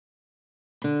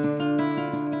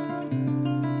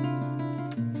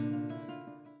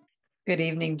Good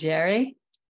evening, Jerry.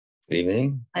 Good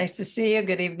evening. Nice to see you.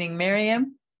 Good evening,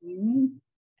 Miriam.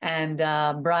 And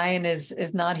Brian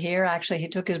is not here. Actually, he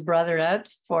took his brother out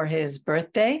for his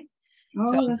birthday.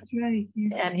 Oh, that's right.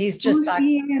 Yeah. And he's just Who's back.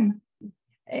 Ian?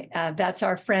 That's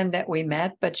our friend that we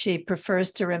met, but she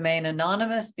prefers to remain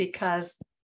anonymous because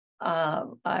I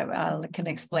can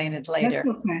explain it later. That's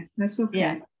okay. That's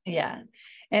okay. Yeah.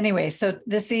 Anyway, so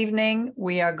this evening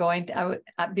we are going to,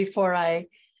 before I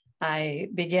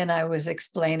begin, I was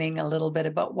explaining a little bit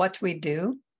about what we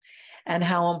do and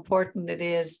how important it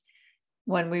is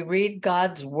when we read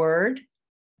God's word,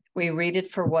 we read it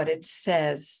for what it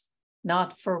says,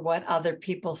 not for what other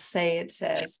people say it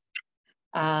says.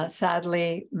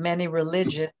 Sadly, many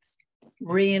religions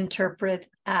reinterpret,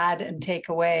 add, and take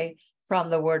away from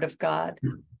the word of God.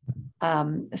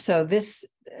 So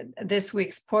this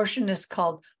week's portion is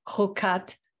called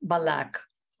Chukkat Balak.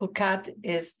 Chukkat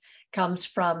comes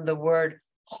from the word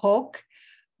chok,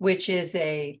 which is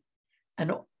an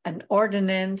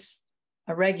ordinance,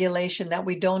 a regulation that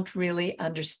we don't really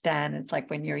understand. It's like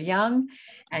when you're young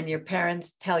and your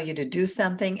parents tell you to do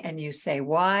something and you say,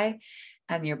 why?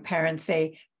 And your parents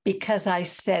say, because I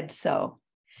said so.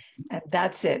 And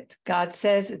that's it. God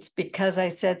says it's because I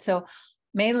said so.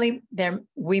 Mainly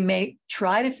we may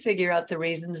try to figure out the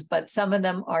reasons, but some of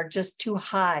them are just too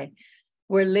high.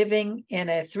 We're living in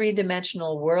a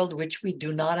three-dimensional world, which we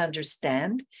do not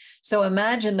understand. So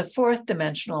imagine the fourth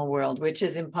dimensional world, which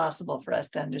is impossible for us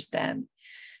to understand.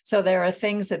 So there are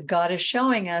things that God is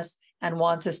showing us and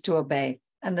wants us to obey.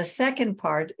 And the second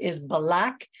part is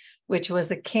Balak, which was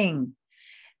the king.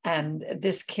 And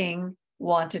this king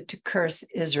wanted to curse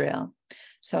Israel.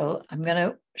 So I'm going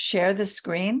to share the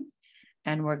screen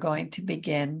and we're going to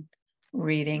begin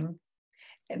reading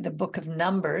the book of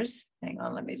Numbers. Hang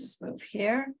on, let me just move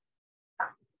here.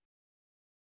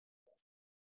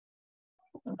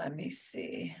 Let me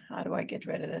see. How do I get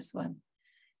rid of this one?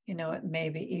 You know, it may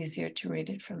be easier to read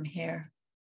it from here.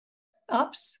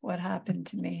 Oops, what happened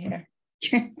to me here?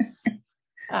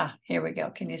 Here we go.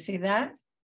 Can you see that?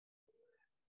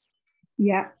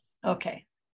 Yeah. Okay.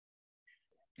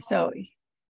 So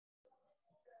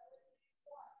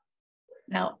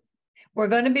now we're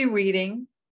going to be reading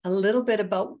a little bit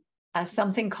about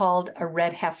something called a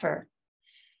red heifer.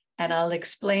 And I'll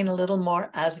explain a little more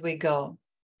as we go.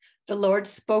 The Lord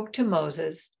spoke to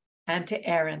Moses and to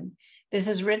Aaron. This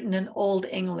is written in Old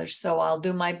English, so I'll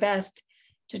do my best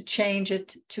to change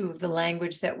it to the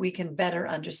language that we can better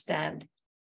understand.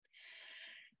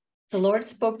 The Lord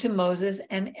spoke to Moses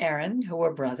and Aaron, who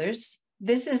were brothers.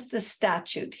 This is the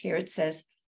statute. Here it says,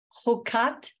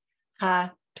 Chukkat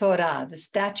ha-Torah, the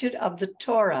statute of the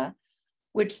Torah,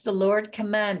 which the Lord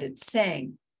commanded,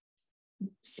 saying,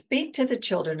 speak to the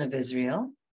children of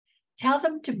Israel, tell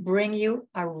them to bring you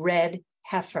a red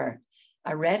heifer.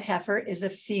 A red heifer is a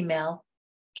female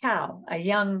cow, a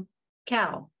young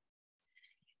cow.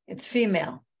 It's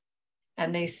female.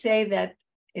 And they say that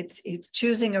it's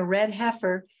choosing a red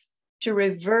heifer to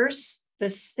reverse the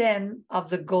sin of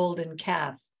the golden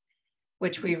calf,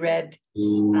 which we read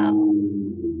in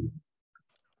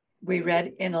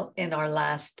our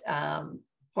last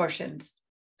portions.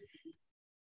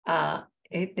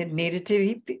 It needed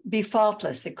to be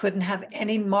faultless. It couldn't have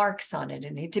any marks on it.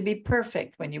 It needed to be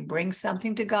perfect. When you bring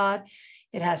something to God,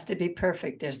 it has to be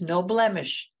perfect. There's no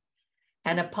blemish,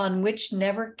 and upon which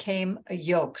never came a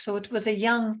yoke. So it was a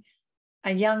young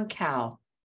cow,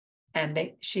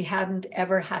 and she hadn't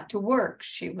ever had to work.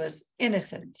 She was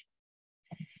innocent.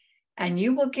 And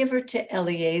you will give her to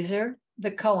Eleazar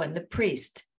the Cohen, the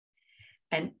priest,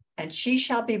 and she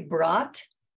shall be brought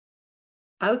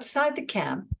outside the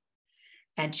camp,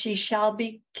 and she shall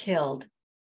be killed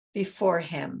before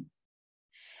him.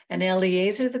 And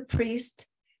Eleazar the priest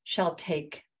shall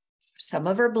take some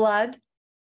of her blood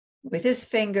with his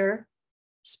finger,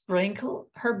 sprinkle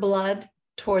her blood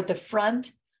toward the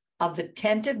front of the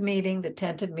tent of meeting. The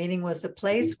tent of meeting was the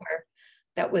place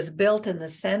that was built in the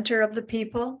center of the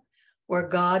people, where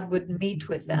God would meet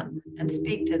with them and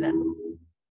speak to them.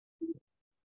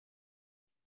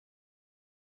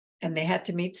 And they had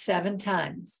to meet 7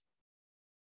 times.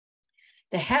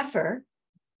 The heifer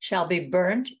shall be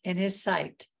burnt in his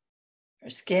sight. Her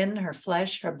skin, her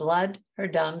flesh, her blood, her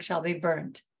dung shall be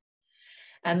burnt.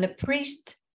 And the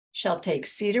priest shall take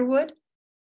cedar wood,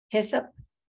 hyssop,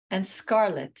 and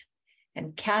scarlet,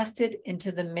 and cast it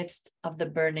into the midst of the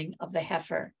burning of the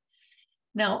heifer.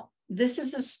 Now, this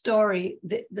is a story.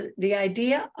 The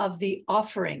idea of the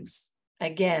offerings,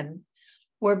 again,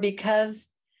 were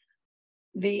because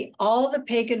all the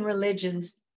pagan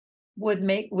religions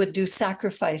would do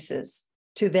sacrifices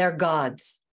to their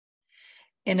gods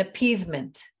in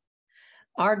appeasement.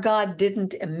 Our God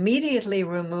didn't immediately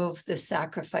remove the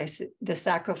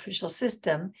sacrificial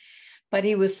system, but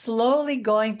he was slowly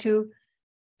going to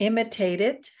imitate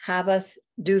it, have us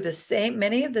do the same,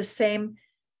 many of the same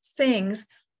things,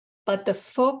 but the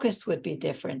focus would be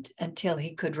different until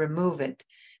he could remove it,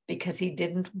 because he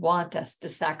didn't want us to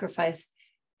sacrifice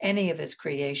any of his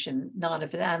creation, not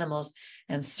of animals,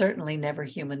 and certainly never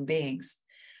human beings.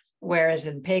 Whereas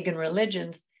in pagan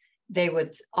religions, they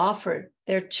would offer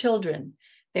their children,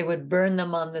 they would burn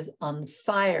them on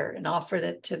fire and offer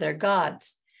it to their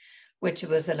gods, which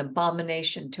was an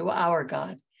abomination to our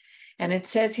God. And it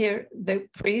says here, the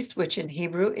priest, which in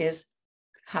Hebrew is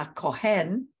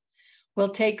HaKohen, will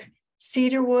take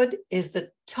cedar wood, is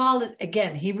the tallest.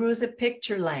 Again, Hebrew is a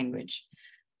picture language.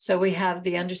 So we have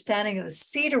the understanding of the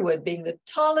cedar wood being the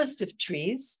tallest of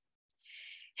trees.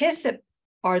 Hyssop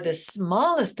are the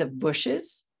smallest of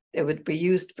bushes. It would be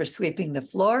used for sweeping the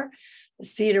floor. The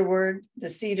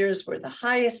cedars were the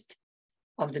highest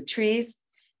of the trees.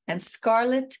 And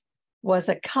scarlet was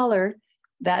a color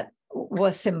that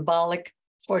was symbolic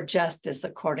for justice,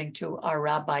 according to our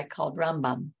rabbi called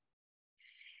Rambam.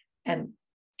 And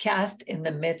cast in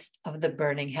the midst of the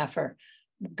burning heifer.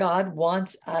 God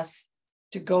wants us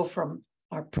to go from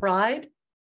our pride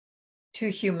to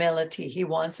humility. He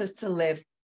wants us to live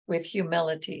with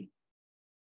humility.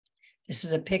 This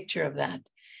is a picture of that.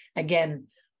 Again,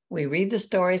 we read the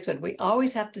stories, but we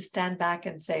always have to stand back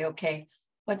and say, okay,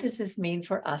 what does this mean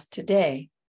for us today?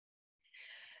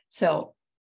 So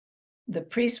the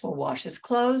priest will wash his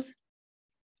clothes,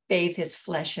 bathe his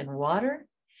flesh in water,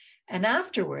 and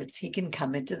afterwards he can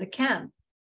come into the camp,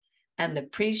 and the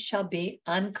priest shall be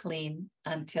unclean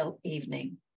until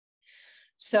evening.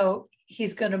 So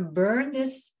he's going to burn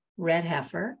this red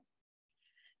heifer,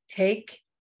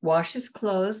 wash his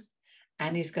clothes,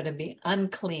 and he's going to be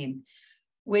unclean,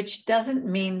 which doesn't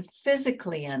mean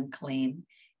physically unclean.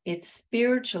 It's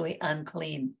spiritually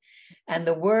unclean. And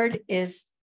the word is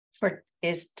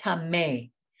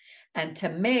tameh. And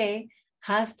tameh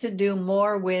has to do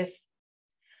more with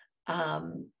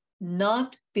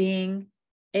not being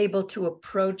able to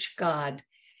approach God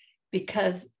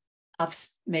because of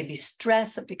maybe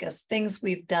stress, or because things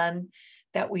we've done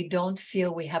that we don't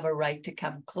feel we have a right to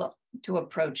come to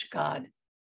approach God.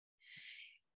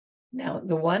 Now,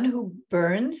 the one who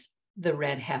burns the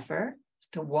red heifer is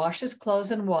to wash his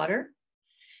clothes in water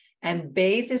and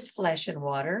bathe his flesh in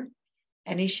water,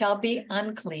 and he shall be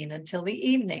unclean until the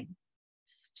evening.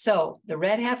 So the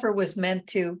red heifer was meant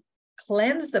to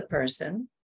cleanse the person,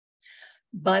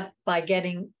 but by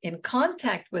getting in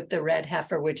contact with the red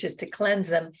heifer, which is to cleanse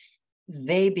them,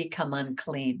 they become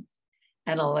unclean.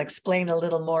 And I'll explain a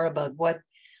little more about what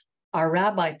our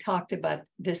rabbi talked about,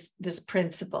 this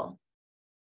principle.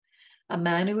 A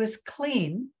man who is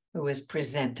clean, who is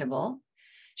presentable,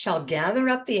 shall gather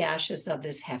up the ashes of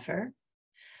this heifer,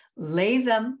 lay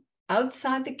them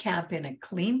outside the camp in a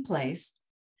clean place,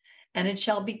 and it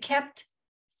shall be kept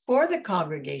for the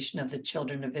congregation of the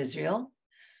children of Israel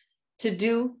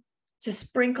to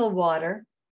sprinkle water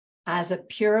as a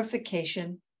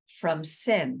purification from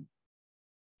sin.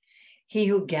 He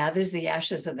who gathers the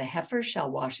ashes of the heifer shall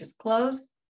wash his clothes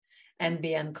and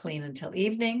be unclean until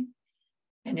evening,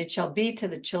 and it shall be to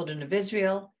the children of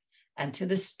Israel and to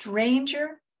the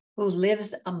stranger who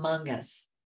lives among us.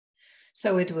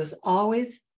 So it was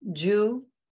always Jew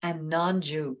and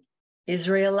non-Jew,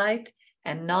 Israelite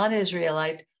and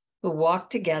non-Israelite, who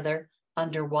walked together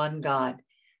under one God.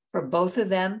 For both of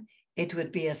them, it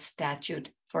would be a statute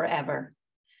forever.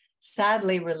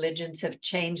 Sadly, religions have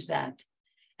changed that.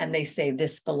 And they say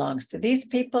this belongs to these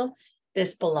people,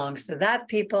 this belongs to that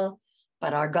people.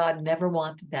 But our God never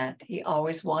wanted that. He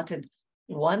always wanted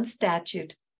one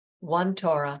statute, one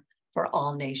Torah for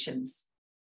all nations.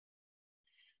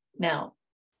 Now,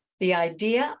 the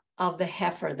idea of the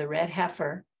heifer, the red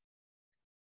heifer,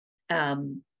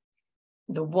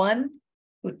 the one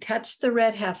who touched the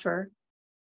red heifer,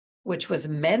 which was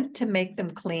meant to make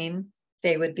them clean,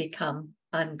 they would become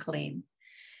unclean.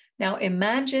 Now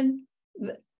imagine,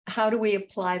 how do we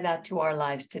apply that to our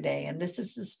lives today? And this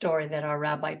is the story that our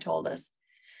rabbi told us.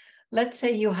 Let's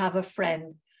say you have a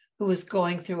friend who is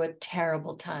going through a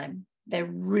terrible time. They're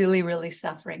really, really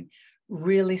suffering,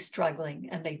 really struggling,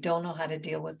 and they don't know how to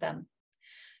deal with them.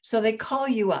 So they call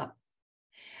you up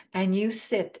and you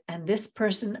sit, and this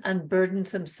person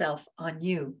unburdens himself on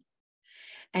you.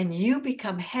 And you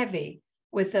become heavy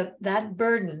with that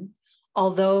burden.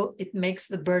 Although it makes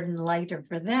the burden lighter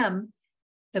for them,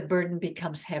 the burden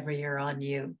becomes heavier on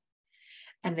you.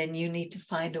 And then you need to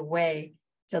find a way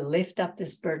to lift up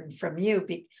this burden from you,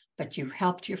 but you've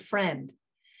helped your friend.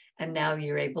 And now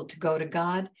you're able to go to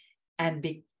God and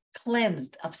be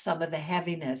cleansed of some of the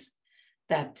heaviness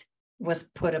that was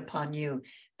put upon you.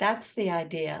 That's the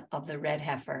idea of the red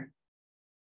heifer.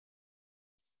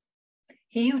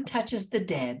 He who touches the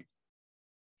dead,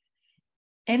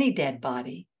 any dead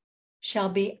body, shall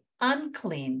be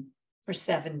unclean for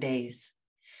 7 days.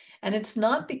 And it's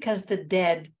not because the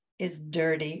dead is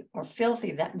dirty or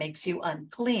filthy that makes you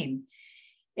unclean.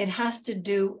 It has to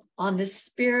do on the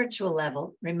spiritual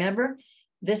level. Remember,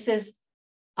 this is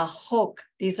a chok.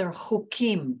 These are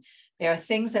chukim. They are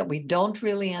things that we don't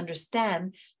really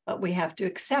understand, but we have to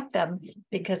accept them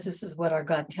because this is what our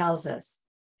God tells us.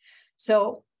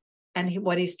 So,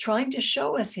 what he's trying to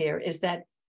show us here is that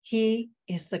he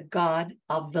is the God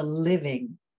of the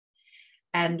living.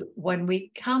 And when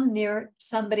we come near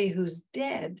somebody who's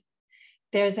dead,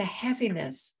 there's a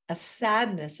heaviness, a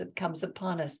sadness that comes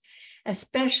upon us,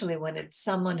 especially when it's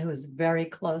someone who is very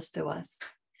close to us.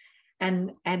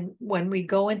 And when we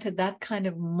go into that kind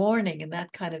of mourning and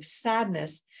that kind of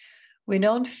sadness, we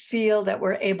don't feel that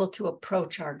we're able to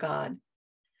approach our God.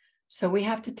 So we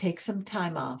have to take some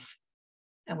time off,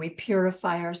 and we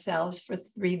purify ourselves for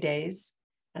 3 days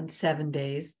and 7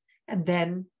 days, and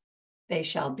then they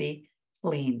shall be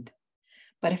cleaned.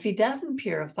 But if he doesn't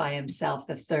purify himself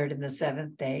the 3rd and the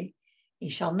 7th day, he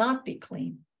shall not be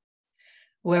clean.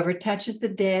 Whoever touches the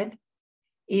dead,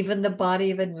 even the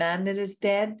body of a man that is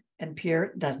dead and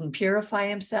doesn't purify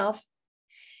himself,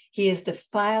 he has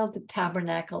defiled the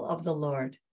tabernacle of the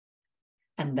Lord,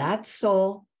 and that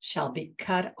soul shall be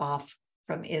cut off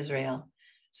from Israel.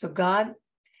 So God,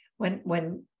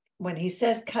 when he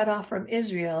says cut off from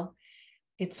Israel,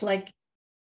 it's like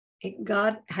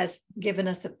God has given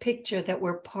us a picture that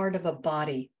we're part of a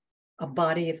body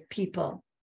of people,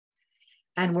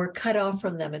 and we're cut off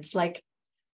from them. It's like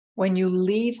when you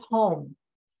leave home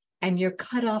and you're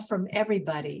cut off from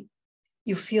everybody,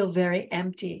 you feel very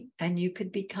empty and you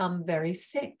could become very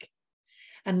sick.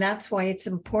 And that's why it's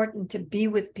important to be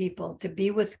with people, to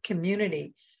be with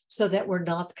community, so that we're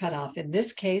not cut off. In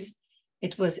this case,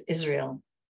 it was Israel.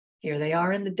 Here they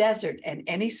are in the desert, and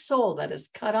any soul that is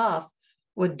cut off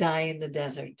would die in the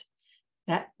desert.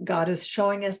 That God is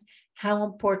showing us how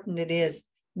important it is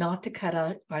not to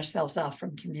cut ourselves off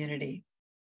from community.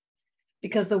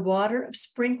 Because the water of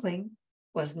sprinkling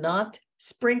was not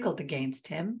sprinkled against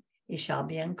him, he shall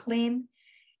be unclean,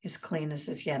 his cleanness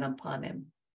is yet upon him.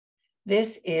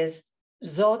 This is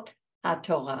Zot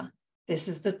HaTorah. This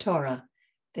is the Torah.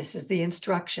 This is the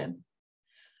instruction.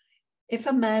 If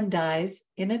a man dies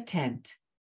in a tent,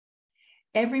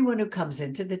 everyone who comes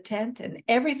into the tent and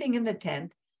everything in the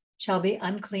tent shall be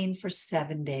unclean for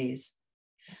 7 days.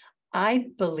 I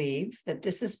believe that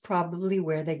this is probably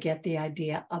where they get the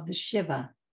idea of the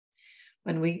Shiva.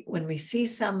 When we see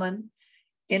someone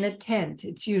in a tent,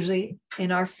 it's usually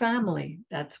in our family.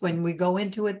 That's when we go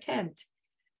into a tent.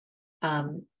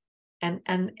 And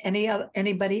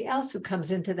anybody else who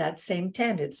comes into that same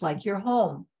tent, it's like your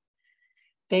home.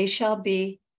 They shall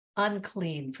be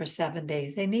unclean for 7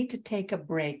 days. They need to take a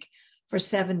break for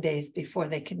 7 days before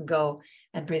they can go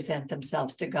and present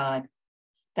themselves to God.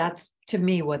 That's, to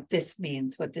me, what this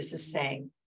means, what this is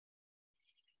saying.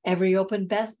 Every open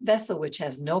vessel which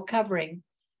has no covering,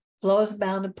 flows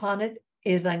bound upon it,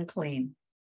 is unclean.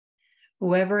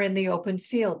 Whoever in the open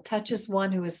field touches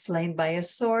one who is slain by a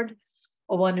sword,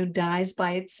 or one who dies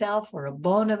by itself, or a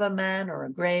bone of a man, or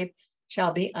a grave,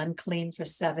 shall be unclean for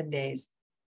 7 days.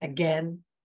 Again,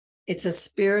 it's a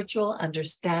spiritual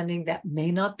understanding that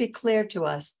may not be clear to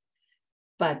us,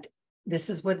 but this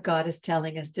is what God is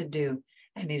telling us to do.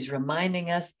 And he's reminding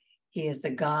us he is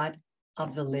the God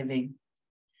of the living.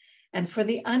 And for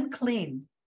the unclean,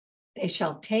 they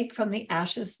shall take from the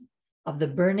ashes of the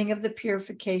burning of the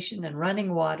purification and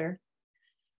running water.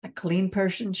 A clean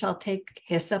person shall take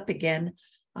hyssop, again,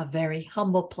 a very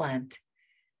humble plant,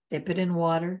 dip it in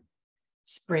water,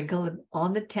 sprinkle it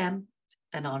on the tent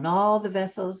and on all the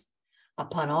vessels,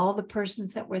 upon all the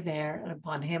persons that were there, and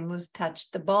upon him who's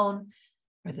touched the bone,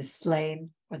 or the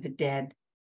slain, or the dead,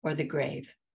 or the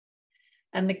grave.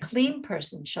 And the clean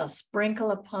person shall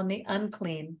sprinkle upon the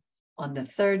unclean on the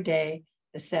 3rd day,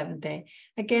 the 7th day.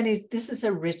 Again, this is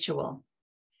a ritual.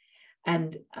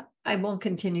 And I won't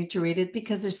continue to read it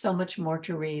because there's so much more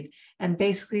to read. And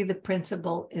basically the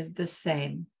principle is the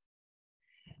same.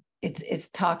 It's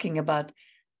talking about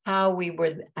how we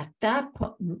were at that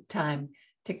time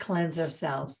to cleanse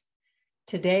ourselves.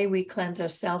 Today we cleanse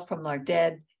ourselves from our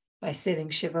dead by sitting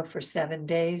Shiva for 7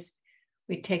 days.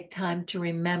 We take time to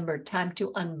remember, time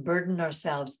to unburden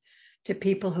ourselves to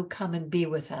people who come and be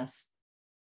with us.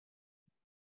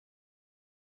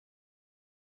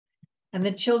 And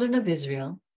the children of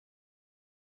Israel,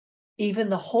 even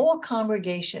the whole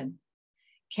congregation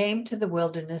came to the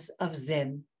wilderness of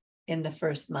Zin in the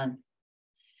first month.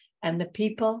 And the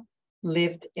people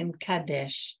lived in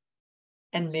Kadesh,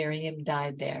 and Miriam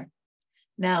died there.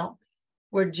 Now,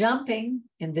 we're jumping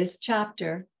in this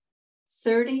chapter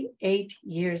 38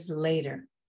 years later.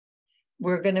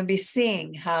 We're going to be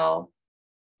seeing how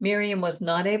Miriam was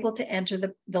not able to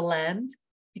enter the land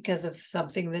because of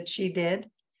something that she did.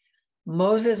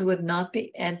 Moses would not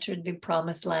be entered the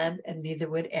promised land, and neither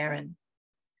would Aaron.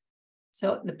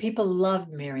 So the people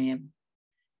loved Miriam.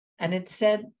 And it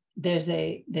said there's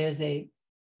a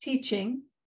teaching,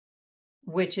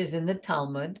 which is in the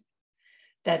Talmud,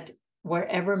 that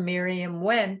wherever Miriam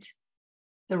went,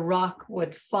 the rock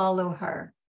would follow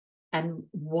her and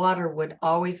water would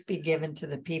always be given to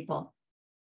the people.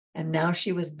 And now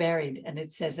she was buried, and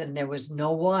it says, and there was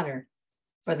no water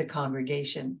for the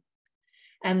congregation.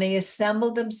 And they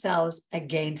assembled themselves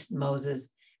against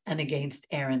Moses and against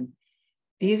Aaron.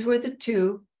 These were the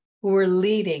two who were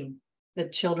leading the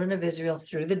children of Israel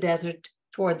through the desert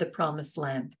toward the promised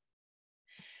land.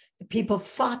 The people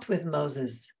fought with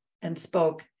Moses and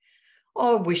spoke,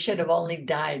 "Oh, we should have only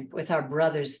died with our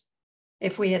brothers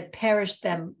if we had perished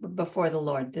them before the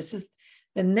Lord." This is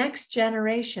the next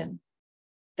generation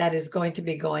that is going to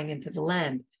be going into the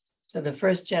land. So the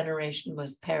first generation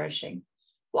was perishing.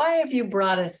 "Why have you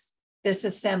brought us, this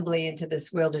assembly, into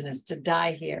this wilderness to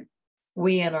die here,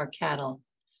 we and our cattle?"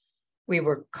 We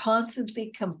were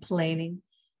constantly complaining,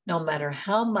 no matter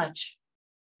how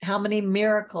many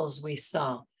miracles we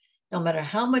saw, no matter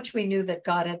how much we knew that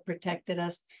God had protected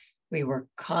us, we were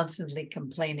constantly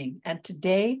complaining. And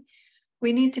today,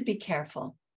 we need to be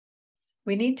careful.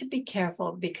 We need to be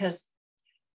careful because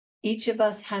each of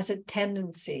us has a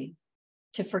tendency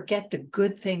to forget the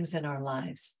good things in our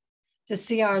lives, to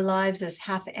see our lives as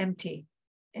half empty,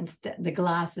 instead the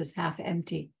glass is half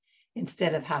empty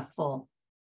instead of half full.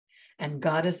 And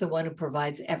God is the one who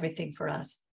provides everything for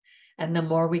us. And the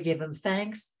more we give him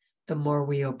thanks, the more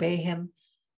we obey him,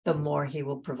 the more he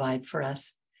will provide for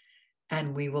us.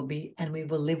 And we will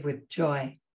live with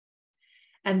joy.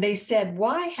 And they said,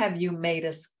 "Why have you made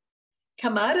us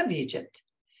come out of Egypt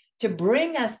to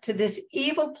bring us to this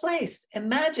evil place?"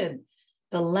 Imagine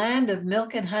the land of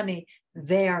milk and honey,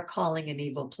 they are calling an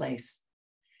evil place.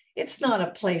 It's not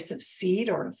a place of seed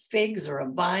or of figs or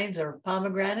of vines or of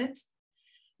pomegranates.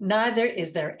 Neither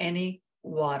is there any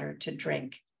water to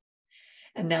drink.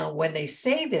 And now when they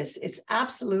say this, it's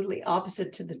absolutely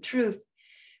opposite to the truth,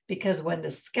 because when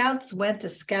the scouts went to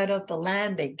scout out the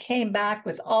land, they came back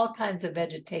with all kinds of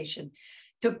vegetation.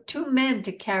 Took 2 men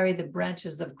to carry the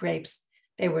branches of grapes.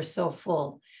 They were so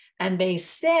full. And they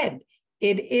said,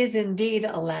 "It is indeed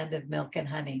a land of milk and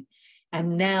honey."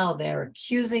 And now they're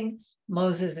accusing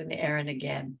Moses and Aaron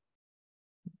again.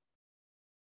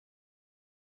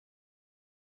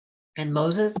 And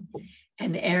Moses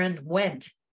and Aaron went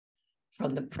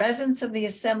from the presence of the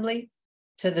assembly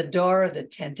to the door of the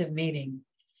tent of meeting.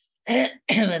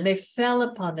 And they fell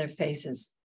upon their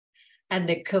faces. And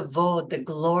the kavod, the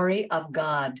glory of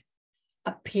God,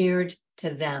 appeared to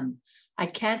them. I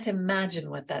can't imagine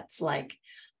what that's like,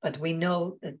 but we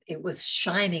know that it was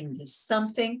shining. There's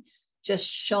something just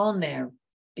shone there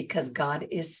because God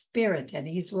is spirit and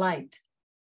he's light.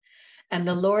 And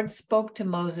the Lord spoke to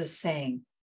Moses saying,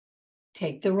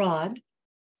 "Take the rod,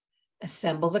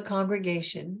 assemble the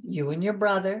congregation, you and your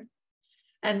brother,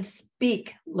 and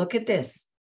speak." Look at this.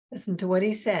 Listen to what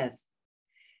he says.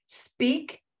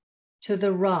 "Speak to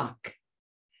the rock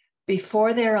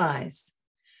before their eyes,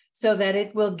 so that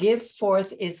it will give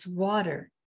forth its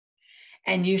water.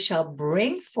 And you shall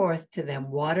bring forth to them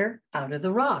water out of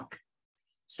the rock,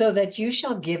 so that you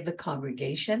shall give the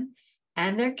congregation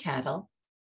and their cattle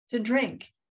to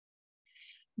drink."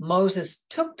 Moses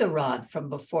took the rod from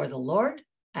before the Lord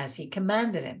as he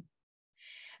commanded him.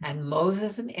 And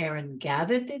Moses and Aaron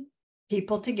gathered the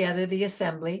people together, the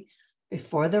assembly,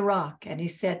 before the rock. And he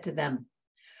said to them,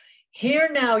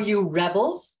 "Hear now, you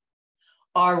rebels,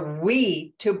 are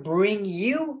we to bring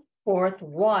you forth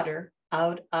water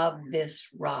out of this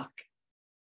rock?"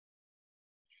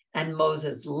 And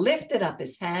Moses lifted up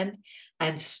his hand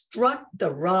and struck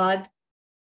the rock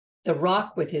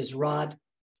with his rod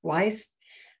twice,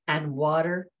 and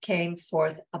water came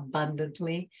forth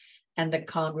abundantly, and the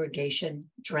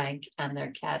congregation drank and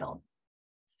their cattle.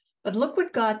 But look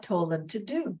what God told them to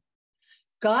do.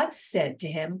 God said to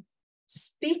him,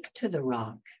 "Speak to the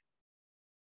rock."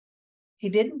 He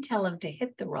didn't tell him to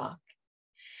hit the rock.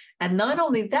 And not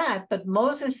only that, but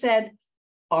Moses said,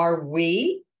 "Are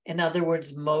we," in other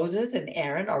words, Moses and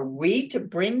Aaron, "are we to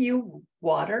bring you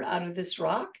water out of this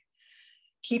rock?"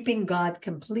 keeping God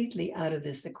completely out of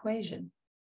this equation.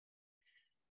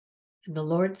 And the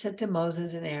Lord said to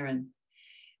Moses and Aaron,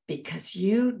 because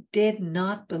you did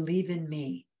not believe in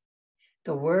me.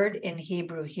 The word in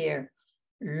Hebrew here,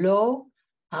 lo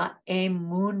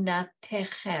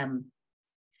ha'emunatechem.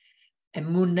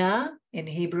 Emunah in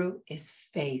Hebrew is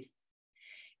faith.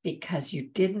 Because you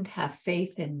didn't have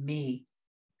faith in me.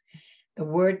 The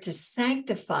word to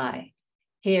sanctify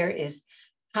here is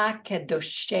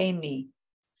hakedosheni,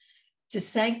 to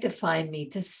sanctify me,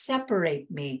 to separate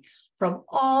me from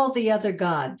all the other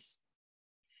gods,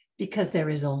 because there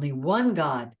is only one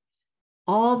God.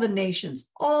 All the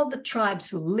nations, all the tribes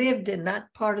who lived in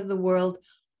that part of the world,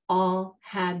 all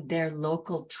had their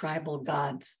local tribal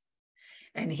gods.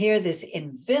 And here this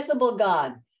invisible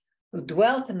God who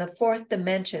dwelt in the fourth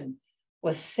dimension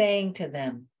was saying to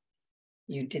them,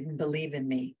 you didn't believe in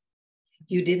me.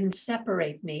 You didn't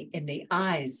separate me in the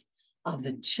eyes of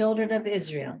the children of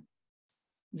Israel.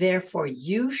 Therefore,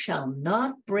 you shall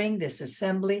not bring this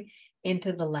assembly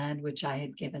into the land which I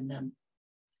had given them.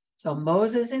 So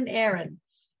Moses and Aaron,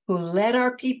 who led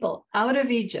our people out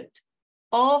of Egypt,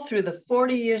 all through the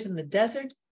 40 years in the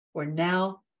desert, were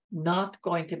now not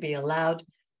going to be allowed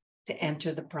to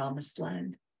enter the promised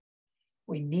land.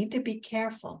 We need to be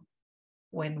careful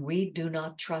when we do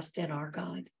not trust in our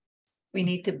God. We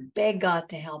need to beg God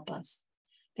to help us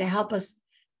take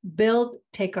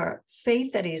our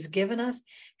faith that he's given us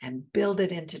and build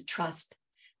it into trust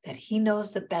that he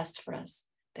knows the best for us,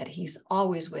 that he's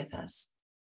always with us.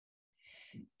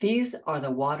 These are the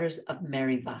waters of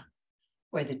Meribah,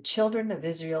 where the children of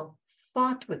Israel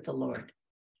fought with the Lord,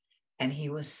 and he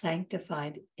was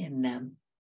sanctified in them.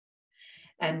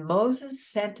 And Moses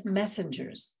sent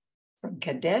messengers from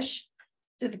Kadesh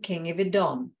to the king of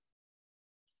Edom.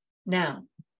 Now,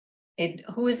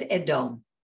 who is Edom?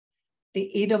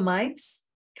 The Edomites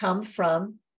come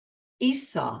from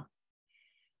Esau.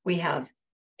 We have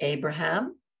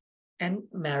Abraham and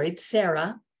married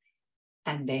Sarah,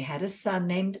 and they had a son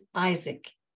named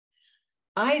Isaac.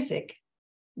 Isaac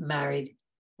married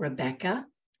Rebekah.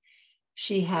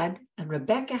 And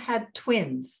Rebekah had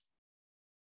twins.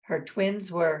 Her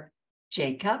twins were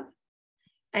Jacob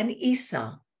and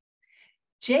Esau.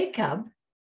 Jacob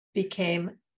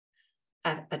became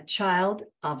a child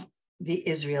of the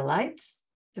Israelites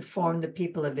to form the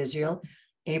people of Israel,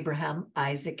 Abraham,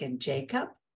 Isaac, and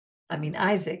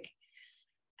Isaac.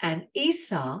 And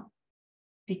Esau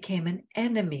became an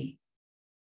enemy,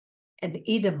 an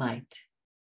Edomite,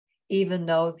 even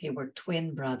though they were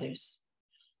twin brothers.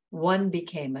 One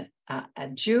became a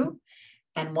Jew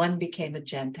and one became a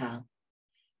Gentile.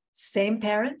 Same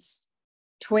parents,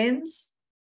 twins,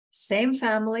 same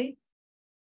family.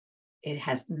 It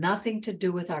has nothing to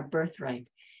do with our birthright.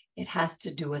 It has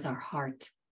to do with our heart,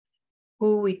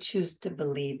 who we choose to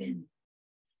believe in.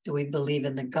 Do we believe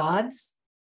in the gods,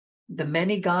 the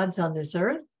many gods on this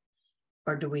earth,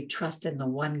 or do we trust in the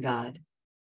one God?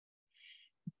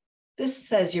 This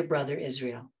says your brother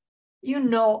Israel. You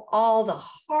know all the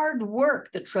hard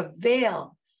work, the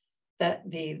travail,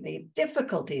 the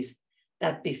difficulties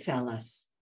that befell us.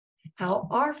 How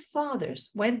our fathers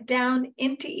went down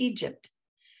into Egypt,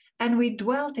 and we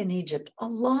dwelt in Egypt a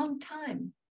long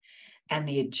time. And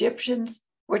the Egyptians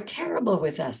were terrible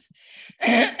with us.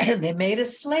 And they made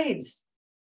us slaves,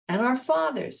 and our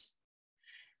fathers.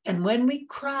 And when we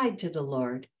cried to the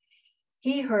Lord,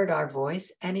 he heard our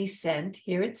voice, and he sent,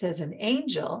 here it says an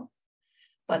angel,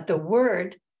 but the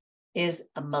word is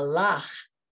a malach,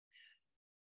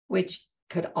 which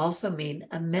could also mean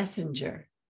a messenger.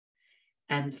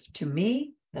 And to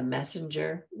me, the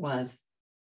messenger was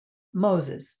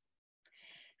Moses.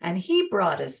 And he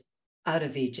brought us out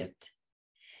of Egypt.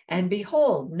 And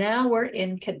behold, now we're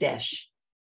in Kadesh,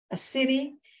 a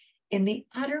city in the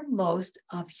uttermost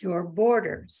of your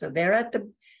border. So they're at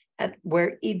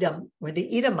where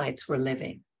the Edomites were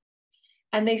living.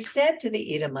 And they said to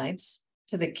the Edomites,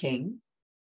 to the king,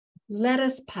 let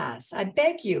us pass, I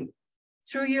beg you,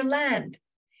 through your land.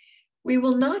 We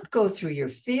will not go through your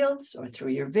fields or through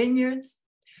your vineyards.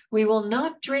 We will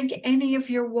not drink any of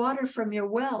your water from your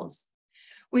wells.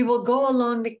 We will go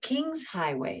along the king's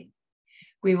highway.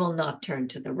 We will not turn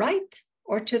to the right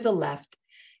or to the left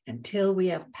until we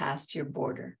have passed your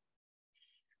border.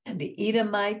 And the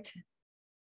Edomite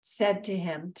said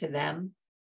to them,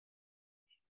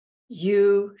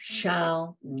 you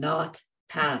shall not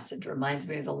pass. It reminds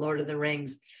me of the Lord of the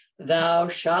Rings. You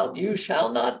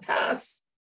shall not pass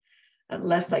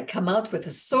unless I come out with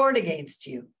a sword against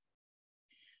you.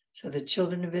 So the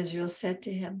children of Israel said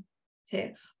to him,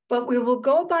 but we will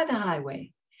go by the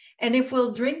highway. And if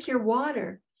we'll drink your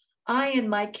water, I and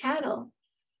my cattle,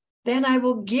 then I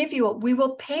will give you, we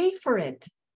will pay for it.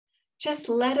 Just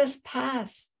let us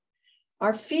pass.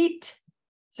 Our feet,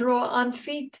 throw on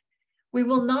feet. We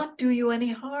will not do you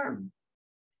any harm.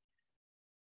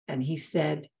 And he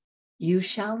said, you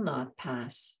shall not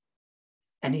pass.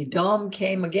 And Edom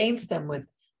came against them with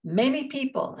many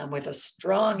people and with a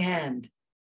strong hand.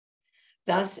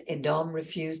 Thus, Edom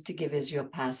refused to give Israel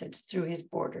passage through his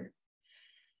border.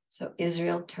 So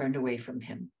Israel turned away from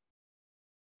him.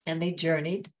 And they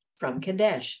journeyed from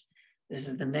Kadesh. This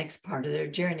is the next part of their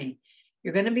journey.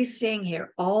 You're going to be seeing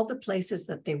here all the places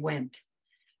that they went.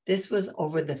 This was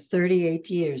over the 38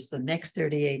 years, the next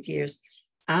 38 years,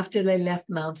 after they left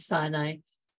Mount Sinai,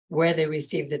 where they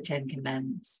received the 10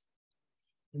 Commandments.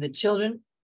 And the children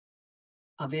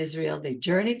of Israel, they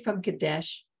journeyed from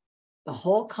Kadesh, the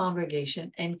whole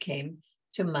congregation, and came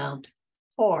to Mount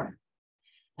Hor.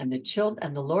 And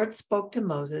the Lord spoke to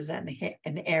Moses and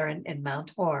Aaron in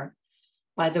Mount Hor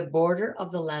by the border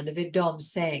of the land of Edom,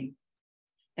 saying,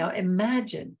 now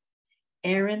imagine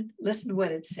Aaron, listen to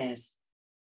what it says.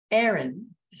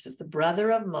 Aaron, this is the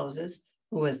brother of Moses,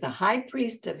 who was the high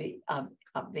priest of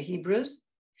the Hebrews.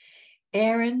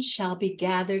 Aaron shall be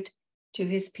gathered to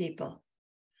his people,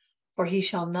 for he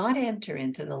shall not enter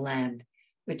into the land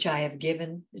which I have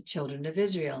given the children of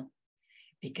Israel,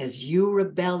 because you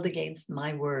rebelled against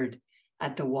my word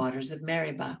at the waters of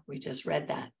Meribah. We just read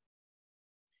that.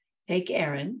 Take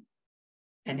Aaron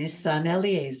and his son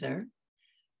Eleazar,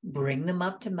 bring them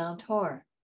up to Mount Hor,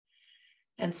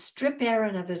 and strip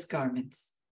Aaron of his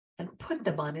garments, and put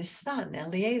them on his son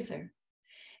Eleazar.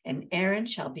 And Aaron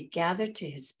shall be gathered to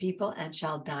his people and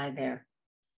shall die there.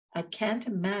 I can't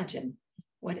imagine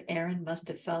what Aaron must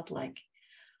have felt like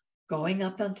going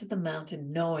up onto the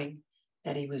mountain knowing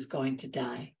that he was going to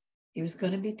die. He was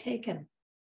going to be taken.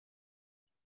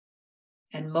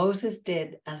 And Moses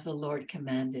did as the Lord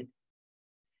commanded.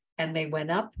 And they went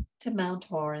up to Mount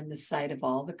Hor in the sight of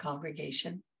all the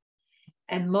congregation.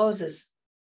 And Moses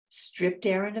stripped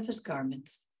Aaron of his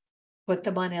garments, put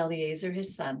them on Eleazar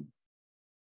his son,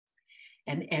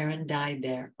 and Aaron died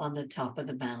there on the top of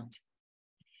the mount.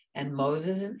 And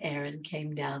Moses and Aaron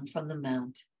came down from the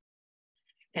mount.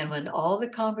 And when all the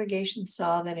congregation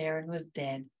saw that Aaron was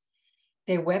dead,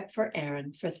 they wept for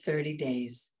Aaron for 30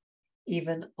 days,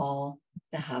 even all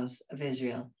the house of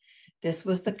Israel. This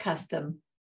was the custom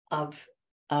of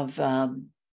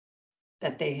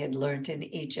that they had learned in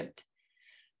Egypt.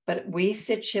 But we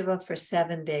sit Shiva for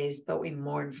 7 days, but we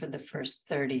mourn for the first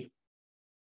 30.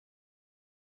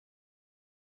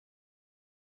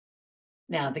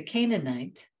 Now, the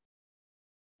Canaanite,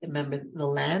 remember the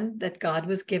land that God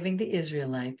was giving the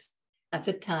Israelites at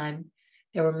the time,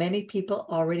 there were many people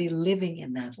already living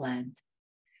in that land,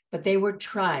 but they were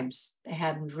tribes. They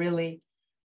hadn't really,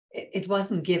 it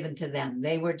wasn't given to them.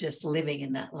 They were just living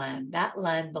in that land. That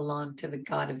land belonged to the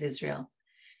God of Israel.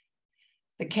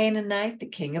 The Canaanite, the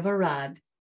king of Arad,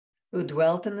 who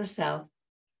dwelt in the south,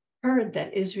 heard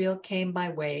that Israel came by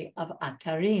way of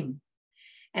Atarim,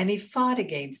 and he fought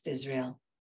against Israel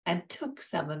and took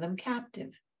some of them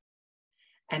captive.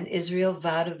 And Israel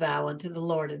vowed a vow unto the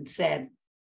Lord and said,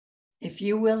 if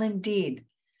you will indeed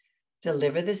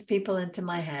deliver this people into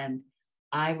my hand,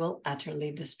 I will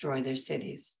utterly destroy their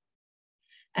cities.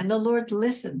 And the Lord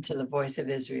listened to the voice of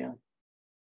Israel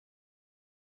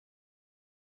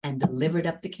and delivered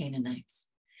up the Canaanites.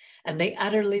 And they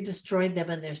utterly destroyed them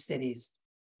and their cities.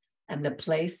 And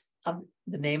the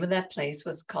name of that place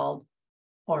was called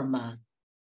Hormah.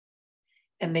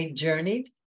 And they journeyed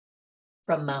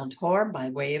from Mount Hor by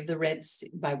way to the Red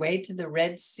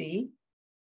Sea.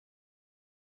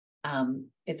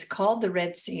 It's called the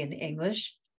Red Sea in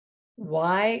English.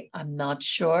 Why? I'm not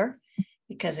sure,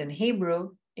 because in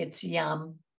Hebrew, it's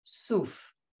Yam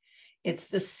Suf. It's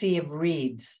the Sea of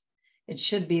Reeds. It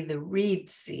should be the Reed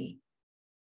Sea.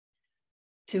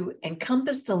 To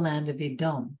encompass the land of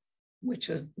Edom, which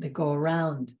was the go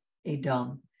around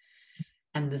Edom,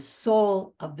 and the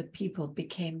soul of the people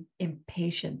became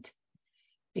impatient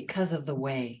because of the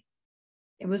way.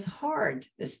 It was hard,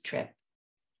 this trip.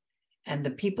 And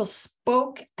the people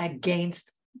spoke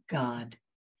against God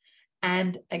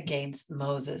and against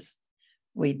Moses.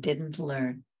 We didn't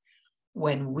learn.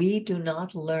 When we do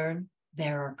not learn,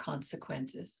 there are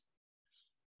consequences.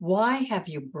 Why have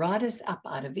you brought us up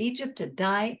out of Egypt to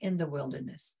die in the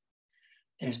wilderness?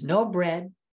 There's no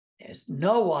bread, there's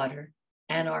no water,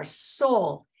 and our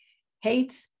soul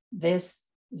hates this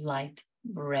light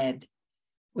bread,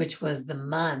 which was the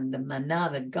manna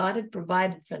that God had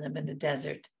provided for them in the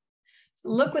desert. So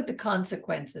look what the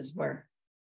consequences were.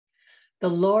 The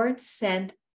Lord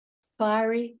sent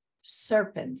fiery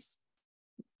serpents,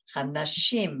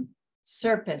 chanashim,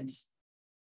 serpents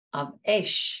of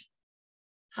Esh,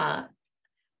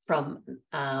 from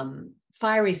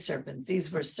fiery serpents.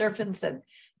 These were serpents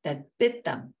that bit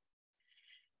them.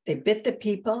 They bit the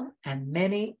people, and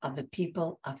many of the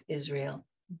people of Israel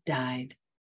died.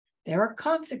 There are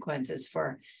consequences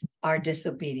for our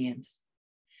disobedience.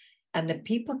 And the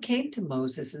people came to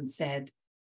Moses and said,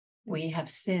 we have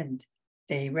sinned.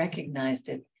 They recognized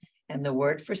it. And the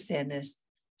word for sin is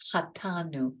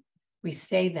chatanu. We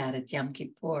say that at Yom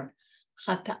Kippur.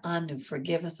 Chatanu,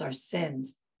 forgive us our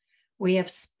sins. We have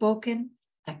spoken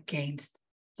against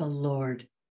the Lord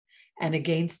and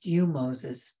against you,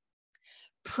 Moses.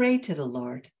 Pray to the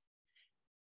Lord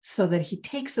so that he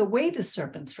takes away the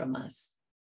serpents from us.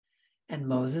 And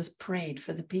Moses prayed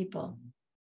for the people.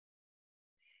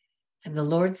 And the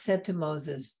Lord said to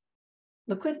Moses,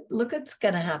 look what's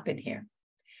going to happen here.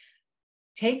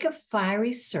 Take a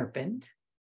fiery serpent,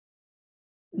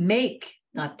 make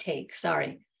a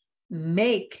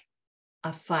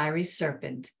fiery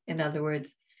serpent. In other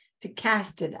words, to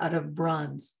cast it out of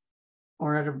bronze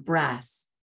or out of brass.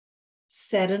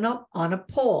 Set it up on a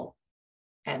pole,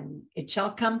 and it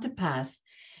shall come to pass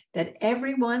that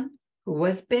everyone who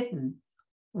was bitten,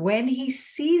 when he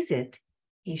sees it,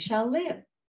 he shall live.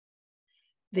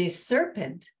 The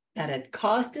serpent that had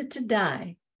caused it to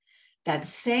die, that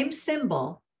same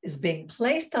symbol is being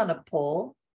placed on a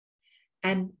pole,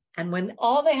 and when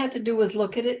all they had to do was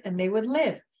look at it and they would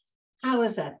live. How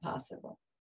is that possible?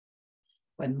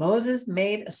 When Moses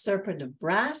made a serpent of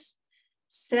brass,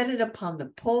 set it upon the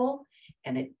pole,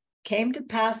 and it came to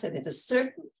pass that if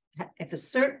a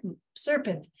certain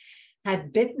serpent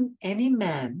had bitten any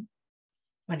man,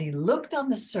 when he looked on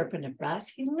the serpent of brass,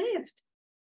 he lived.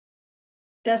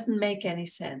 Doesn't make any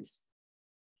sense.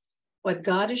 What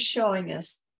God is showing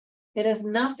us, it has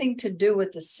nothing to do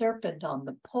with the serpent on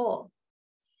the pole.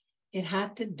 It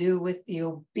had to do with the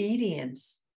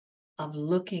obedience of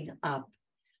looking up.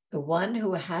 The one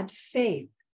who had faith,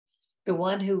 the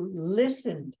one who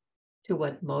listened to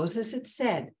what Moses had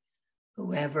said,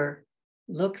 whoever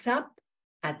looks up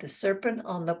at the serpent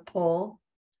on the pole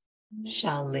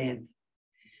shall live.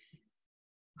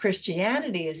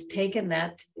 Christianity has taken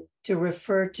that to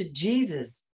refer to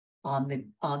Jesus on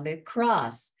the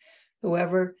cross.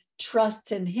 Whoever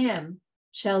trusts in him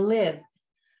shall live.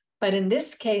 But in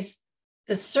this case,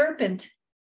 the serpent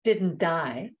didn't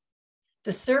die.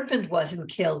 The serpent wasn't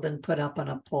killed and put up on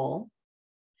a pole.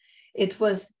 It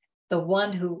was the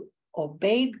one who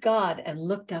obeyed God and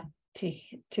looked up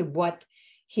to what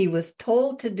he was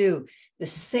told to do. The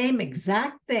same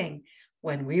exact thing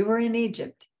when we were in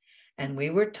Egypt and we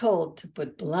were told to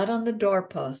put blood on the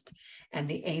doorpost, and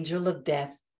the angel of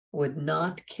death would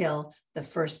not kill the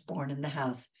firstborn in the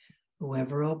house.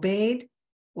 Whoever obeyed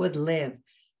would live.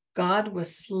 God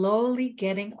was slowly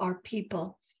getting our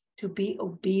people to be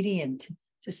obedient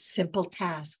to simple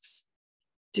tasks.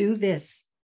 Do this,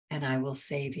 and I will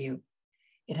save you.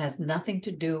 It has nothing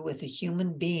to do with a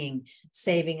human being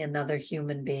saving another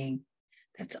human being.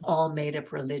 That's all made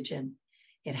up religion.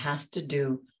 It has to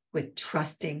do with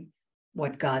trusting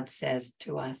what God says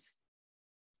to us.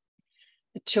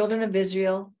 The children of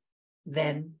Israel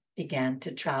then began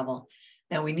to travel.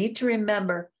 Now we need to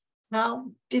remember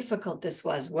how difficult this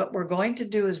was. What we're going to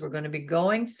do is we're going to be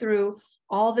going through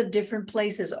all the different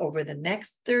places over the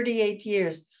next 38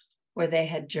 years where they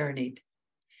had journeyed.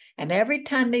 And every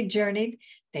time they journeyed,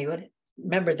 they would,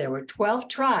 remember there were 12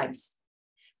 tribes.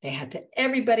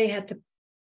 Everybody had to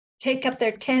take up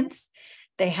their tents.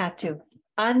 They had to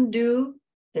undo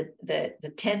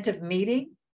the tent of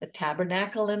meeting, the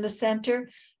tabernacle in the center,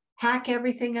 pack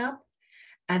everything up,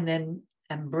 and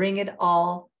bring it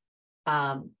all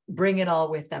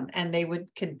with them. And they would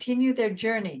continue their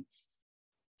journey.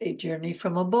 They journeyed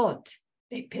from a boat.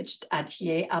 They pitched at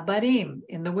Ye Abarim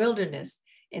in the wilderness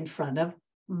in front of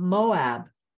Moab.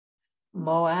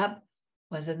 Moab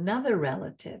was another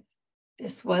relative.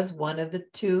 This was one of the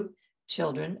two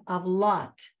children of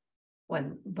Lot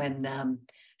when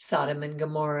Sodom and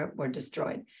Gomorrah were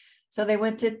destroyed. So they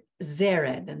went to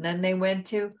Zered, and then they went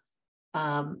to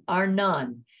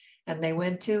Arnon, and they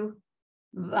went to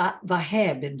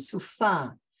Vaheb and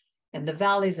Sufa and the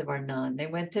valleys of Arnon. They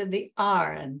went to the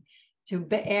Ar and to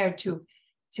Be'er,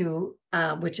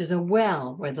 which is a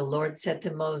well, where the Lord said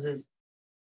to Moses,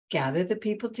 gather the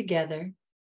people together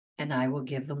and I will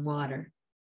give them water.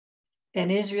 Then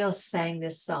Israel sang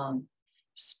this song,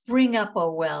 spring up,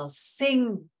 O well,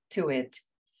 sing to it.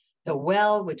 The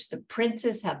well which the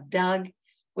princes have dug,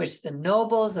 which the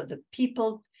nobles of the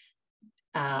people,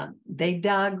 they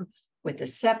dug with the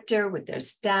scepter, with their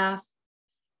staff.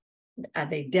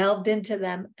 they delved into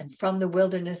them, and from the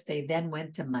wilderness they then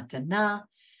went to Mattanah,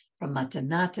 from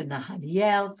Mattanah to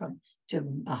Nahaliel, to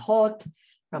Bahot,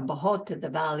 from Bahot to the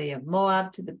valley of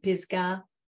Moab, to the Pisgah,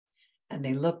 and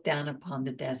they looked down upon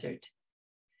the desert.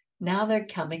 Now they're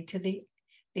coming to the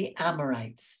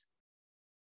Amorites.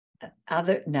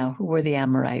 Now, who were the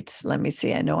Amorites? Let me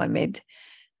see. I know I made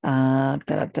I'll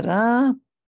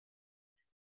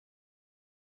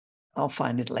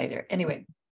find it later. Anyway,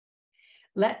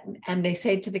 and they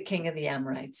say to the king of the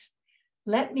Amorites,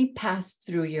 let me pass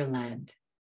through your land.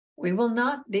 We will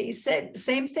not, they said the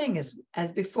same thing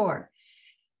as before.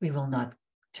 We will not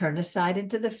turn aside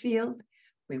into the field.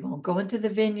 We won't go into the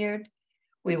vineyard.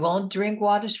 We won't drink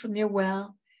waters from your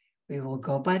well. We will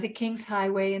go by the king's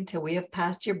highway until we have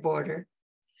passed your border.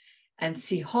 And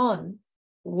Sihon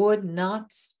would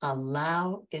not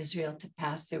allow Israel to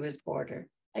pass through his border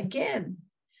again.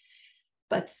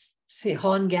 But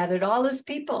Sihon gathered all his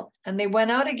people, and they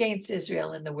went out against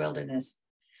Israel in the wilderness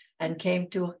and came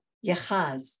to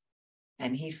Yachaz,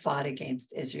 and he fought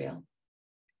against Israel.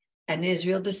 And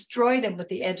Israel destroyed him with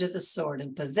the edge of the sword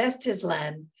and possessed his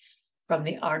land from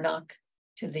the Arnok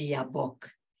to the Yabok,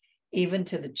 even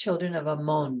to the children of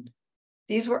Ammon.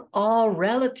 These were all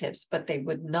relatives, but they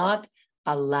would not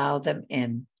allow them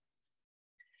in.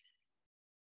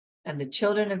 And the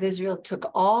children of Israel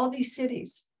took all these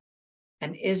cities,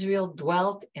 and Israel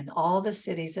dwelt in all the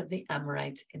cities of the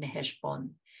Amorites in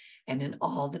Heshbon and in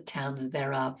all the towns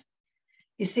thereof.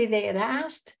 You see, they had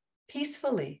asked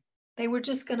peacefully. They were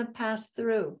just going to pass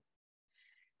through.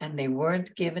 And they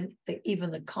weren't given even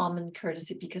the common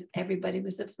courtesy because everybody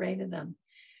was afraid of them,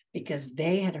 because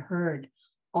they had heard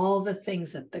all the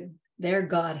things that their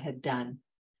God had done,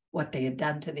 what they had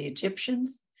done to the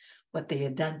Egyptians, what they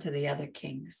had done to the other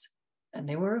kings, and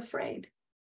they were afraid.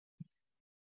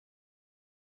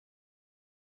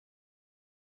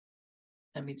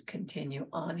 Let me continue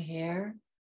on here.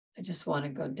 I just want to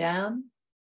go down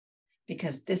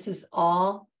because this is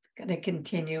all going to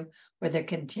continue where they're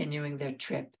continuing their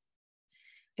trip.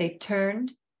 They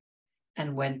turned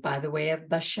and went by the way of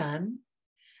Bashan,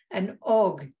 and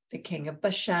Og, the king of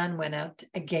Bashan, went out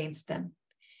against them,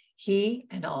 he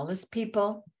and all his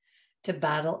people, to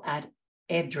battle at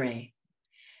Edrei.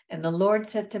 And the Lord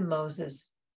said to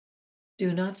Moses,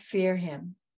 do not fear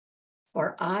him,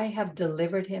 for I have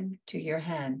delivered him to your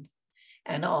hand,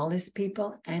 and all his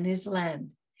people and his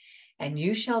land. And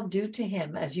you shall do to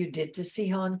him as you did to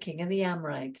Sihon, king of the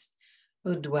Amorites,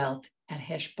 who dwelt at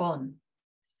Heshbon.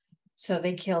 So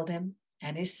they killed him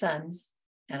and his sons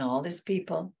and all his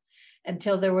people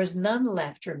until there was none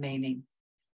left remaining,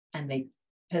 and they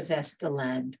possessed the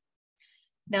land.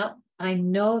 Now, I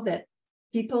know that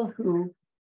people who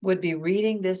would be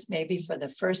reading this maybe for the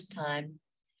first time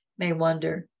may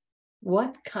wonder,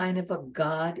 what kind of a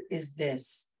God is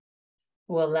this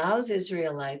who allows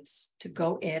Israelites to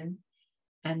go in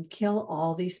and kill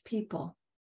all these people?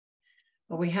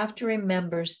 But we have to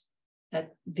remember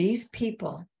that these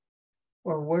people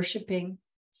were worshiping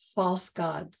false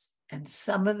gods, and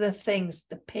some of the things,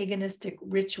 the paganistic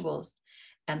rituals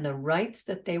and the rites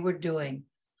that they were doing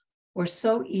were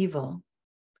so evil,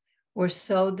 were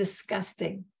so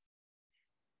disgusting.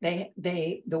 The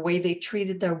way they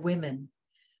treated their women,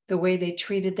 the way they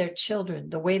treated their children,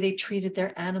 the way they treated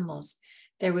their animals,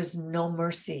 there was no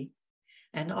mercy.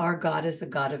 And our God is a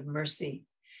God of mercy.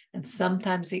 And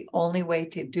sometimes the only way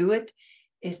to do it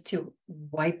is to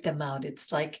wipe them out.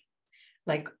 It's like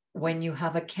when you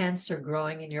have a cancer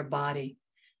growing in your body,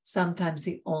 sometimes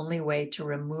the only way to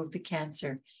remove the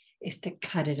cancer is to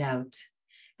cut it out.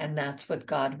 And that's what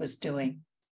God was doing.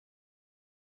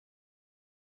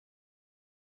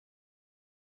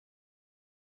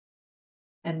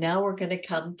 And now we're going to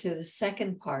come to the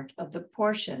second part of the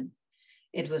portion.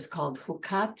 It was called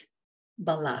Chukkat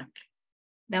Balak.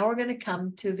 Now we're going to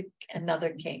come to another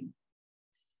king.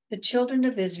 The children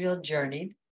of Israel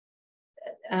journeyed.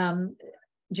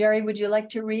 Jerry, would you like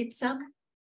to read some?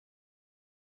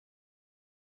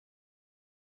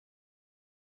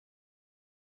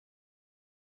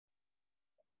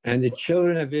 And the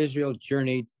children of Israel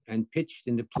journeyed and pitched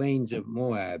in the plains of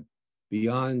Moab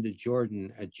beyond the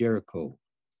Jordan at Jericho.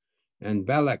 And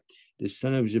Balak, the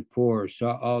son of Zippor,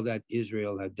 saw all that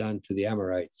Israel had done to the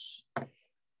Amorites.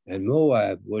 And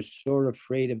Moab was sore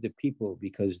afraid of the people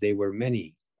because they were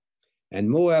many. And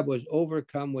Moab was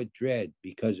overcome with dread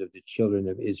because of the children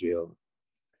of Israel.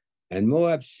 And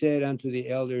Moab said unto the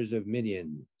elders of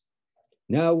Midian,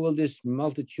 now will this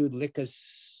multitude lick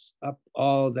us up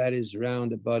all that is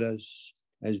round about us,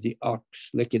 as the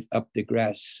ox licketh up the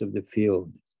grass of the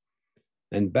field.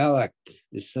 And Balak,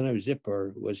 the son of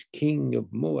Zippor, was king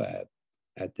of Moab.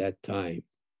 at that time.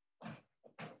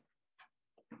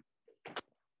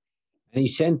 And he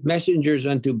sent messengers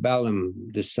unto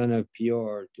Balaam, the son of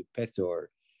Peor, to Pethor,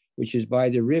 which is by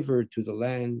the river, to the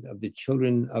land of the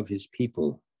children of his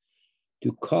people,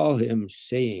 to call him,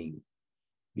 saying,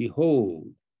 Behold,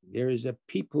 there is a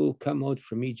people come out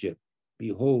from Egypt.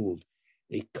 Behold,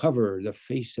 they cover the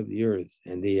face of the earth,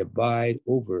 and they abide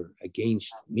over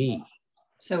against me.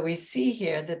 So we see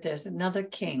here that there's another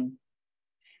king.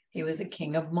 He was the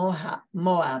king of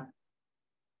Moab,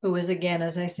 who was, again,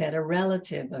 as I said, a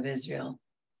relative of Israel.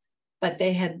 But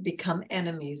they had become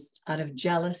enemies out of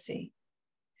jealousy.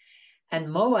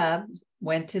 And Moab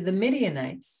went to the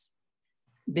Midianites.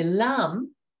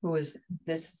 Balaam, who was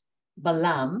this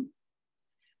Balaam,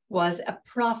 was a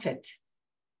prophet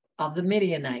of the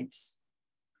Midianites.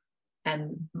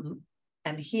 And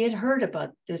he had heard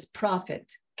about this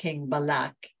prophet, King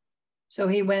Balak. So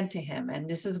he went to him, and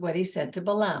this is what he said to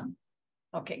Balaam.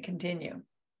 Okay, continue.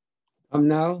 Come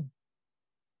now.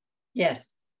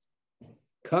 Yes.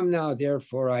 Come now,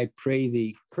 therefore, I pray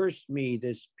thee, curse me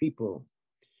this people,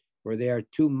 for they are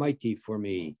too mighty for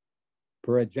me.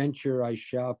 Peradventure I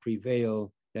shall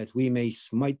prevail, that we may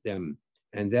smite them,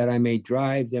 and that I may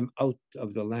drive them out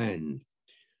of the land.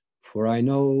 For I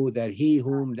know that he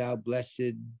whom thou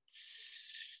blessest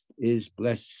is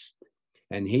blessed,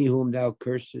 and he whom thou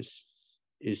cursest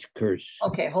is cursed.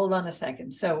 Okay, hold on a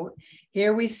second. So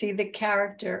here we see the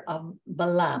character of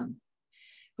Balaam,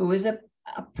 who is a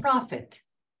prophet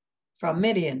from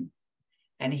Midian,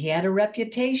 and he had a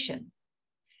reputation.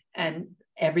 And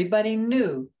everybody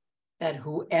knew that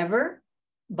whoever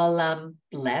Balaam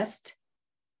blessed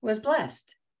was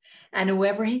blessed, and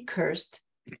whoever he cursed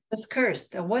was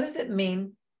cursed. And what does it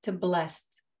mean to bless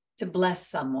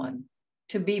someone,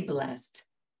 to be blessed?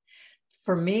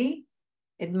 For me,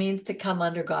 it means to come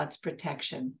under God's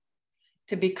protection.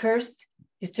 To be cursed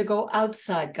is to go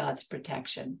outside God's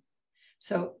protection.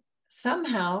 So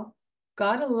somehow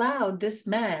God allowed this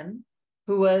man,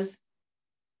 who was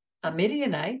a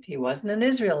Midianite, he wasn't an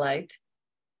Israelite,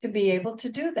 to be able to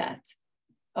do that.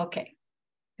 Okay,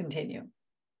 continue.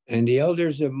 And the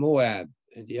elders of Moab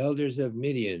and the elders of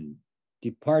Midian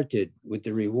departed with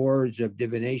the rewards of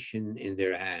divination in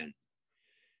their hand.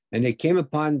 And they came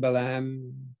upon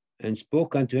Balaam and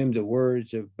spoke unto him the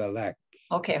words of Balak.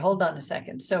 Okay, hold on a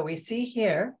second. So we see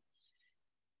here,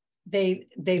 they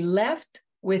left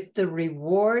with the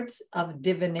rewards of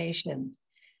divination.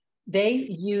 They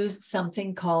used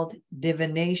something called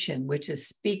divination, which is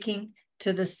speaking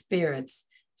to the spirits,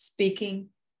 speaking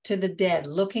to the dead,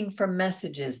 looking for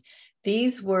messages.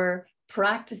 These were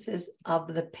practices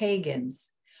of the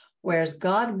pagans, whereas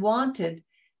God wanted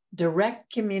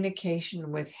direct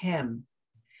communication with him.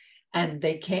 And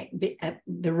they can't be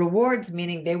the rewards,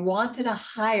 meaning they wanted to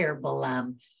hire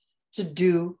Balaam to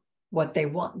do what they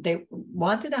want. They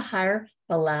wanted to hire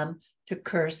Balaam to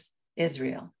curse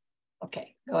Israel.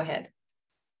 Okay, go ahead.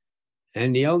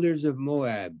 And the elders of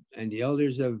Moab and the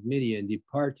elders of Midian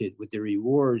departed with the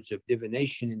rewards of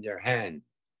divination in their hand.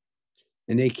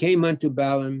 And they came unto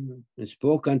Balaam and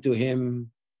spoke unto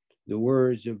him the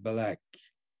words of Balak.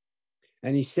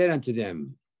 And he said unto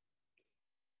them,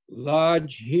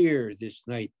 Lodge here this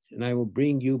night, and I will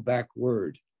bring you back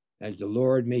word, as the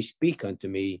Lord may speak unto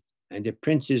me. And the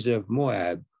princes of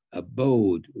Moab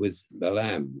abode with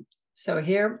Balaam. So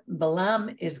here Balaam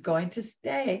is going to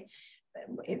stay.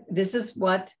 This is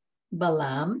what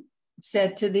Balaam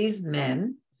said to these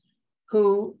men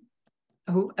who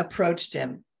approached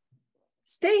him.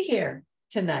 Stay here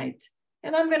tonight,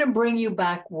 and I'm going to bring you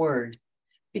back word,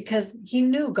 because he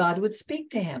knew God would speak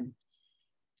to him.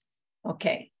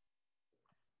 Okay.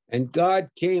 And God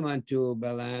came unto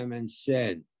Balaam and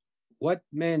said, What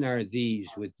men are these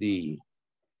with thee?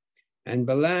 And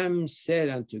Balaam said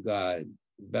unto God,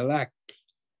 Balak,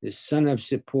 the son of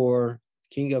Zippor,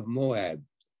 king of Moab,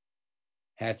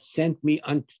 hath sent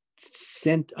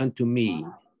unto me.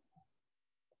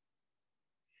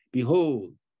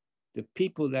 Behold, the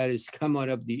people that is come out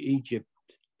of the Egypt,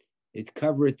 it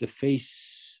covereth the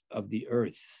face of the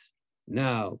earth.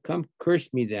 Now come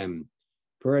curse me them.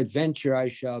 Peradventure I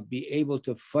shall be able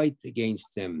to fight against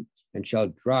them and shall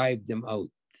drive them out.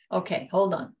 Okay,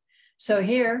 hold on. So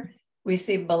here we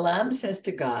see Balaam says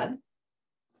to God,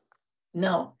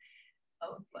 no.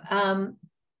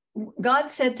 God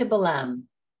said to Balaam,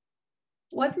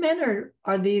 what men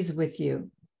are these with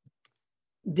you?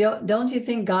 Don't you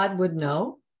think God would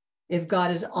know if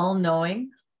God is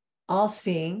all-knowing,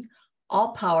 all-seeing,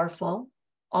 all-powerful,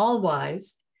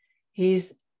 all-wise?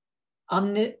 He's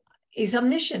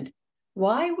omniscient.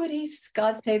 Why would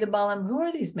God say to Balaam, who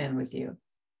are these men with you?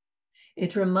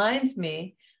 It reminds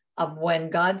me of when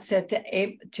God said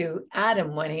to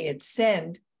Adam when he had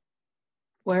sinned,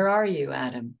 where are you,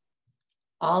 Adam?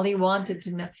 All he wanted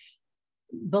to know.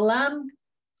 Balaam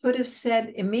could have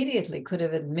said immediately, could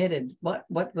have admitted what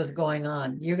was going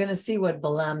on. You're going to see what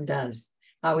Balaam does,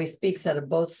 how he speaks out of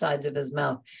both sides of his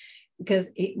mouth. Because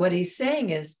what he's saying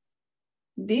is,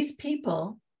 these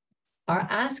people are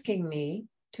asking me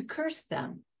to curse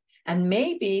them. And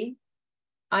maybe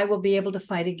I will be able to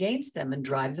fight against them and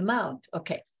drive them out.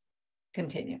 Okay,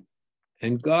 continue.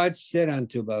 And God said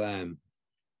unto Balaam,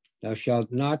 thou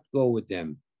shalt not go with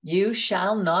them. You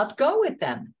shall not go with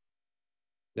them.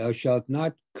 Thou shalt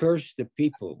not curse the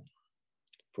people,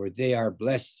 for they are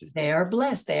blessed. They are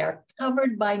blessed. They are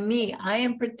covered by me. I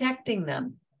am protecting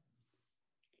them.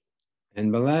 And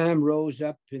Balaam rose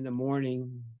up in the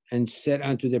morning and said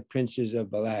unto the princes of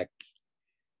Balak,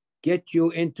 get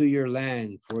you into your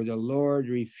land, for the Lord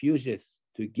refuseth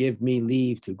to give me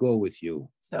leave to go with you.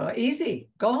 So easy,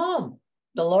 go home.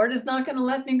 The Lord is not going to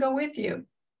let me go with you.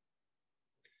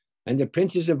 And the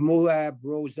princes of Moab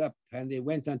rose up, and they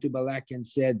went unto Balak and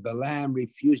said, Balaam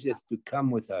refuseth to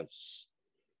come with us.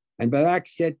 And Balak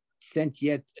sent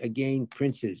yet again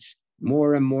princes,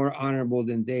 more and more honorable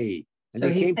than they. And so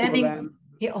they he's came to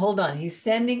sending, hold on, he's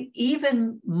sending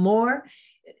even more,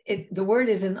 the word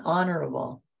isn't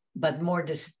honorable, but more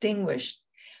distinguished,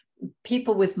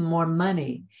 people with more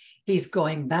money. He's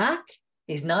going back.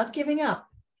 He's not giving up.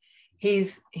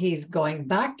 He's going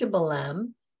back to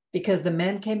Balaam because the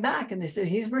men came back and they said,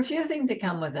 he's refusing to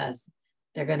come with us.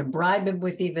 They're going to bribe him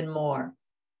with even more.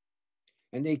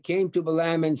 And they came to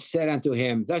Balaam and said unto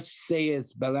him, thus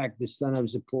saith Balak the son of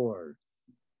Zippor,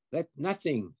 let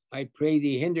nothing, I pray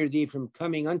thee, hinder thee from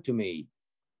coming unto me,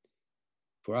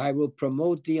 for I will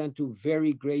promote thee unto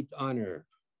very great honor.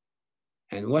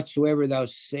 And whatsoever thou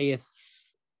sayest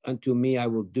unto me, I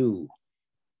will do.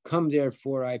 Come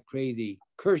therefore, I pray thee,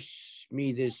 curse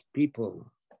me this people.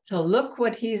 So look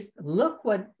what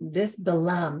this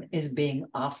Balaam is being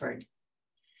offered.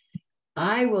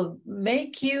 I will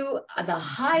make you the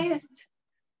highest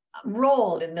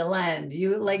role in the land.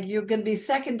 You're going to be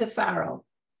second to Pharaoh.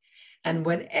 And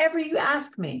whatever you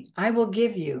ask me, I will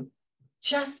give you.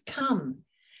 Just come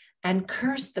and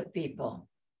curse the people.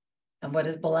 And what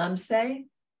does Balaam say?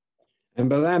 And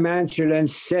Balaam answered and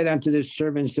said unto the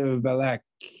servants of Balak,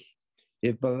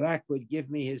 if Balak would give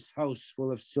me his house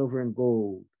full of silver and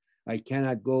gold, I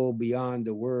cannot go beyond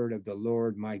the word of the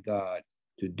Lord my God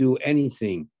to do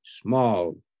anything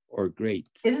small or great.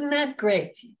 Isn't that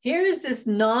great? Here is this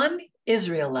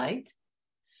non-Israelite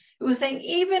who was saying,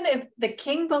 even if the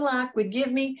king Balak would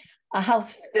give me a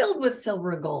house filled with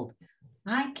silver and gold,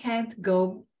 I can't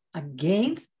go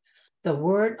against the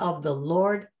word of the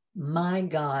Lord my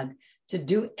God to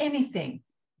do anything,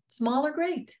 small or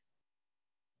great.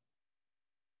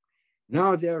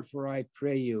 Now, therefore, I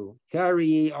pray you, tarry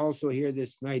ye also here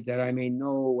this night, that I may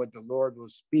know what the Lord will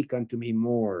speak unto me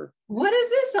more. What is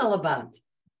this all about?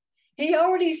 He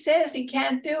already says he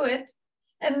can't do it.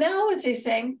 And now it's he's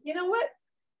saying, you know what?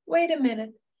 Wait a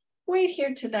minute. Wait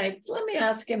here tonight. Let me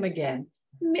ask him again.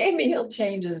 Maybe he'll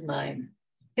change his mind.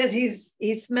 Because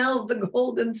he smells the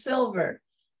gold and silver.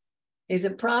 He's a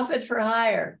prophet for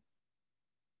hire.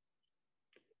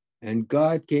 And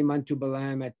God came unto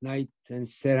Balaam at night and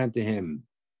said unto him,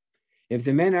 if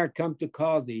the men are come to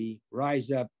call thee, rise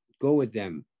up, go with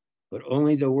them. But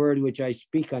only the word which I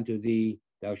speak unto thee,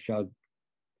 thou shalt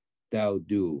thou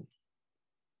do.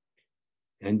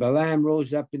 And Balaam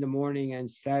rose up in the morning and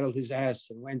saddled his ass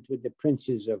and went with the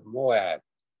princes of Moab.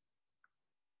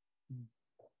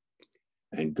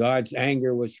 And God's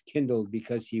anger was kindled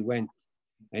because he went.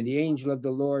 And the angel of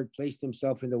the Lord placed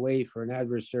himself in the way for an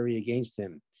adversary against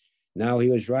him. Now he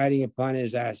was riding upon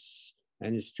his ass,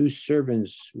 and his two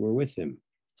servants were with him.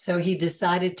 So he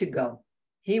decided to go.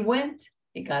 He went,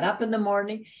 he got up in the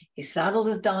morning, he saddled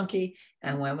his donkey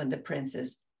and went with the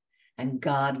princes. And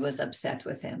God was upset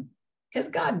with him because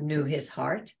God knew his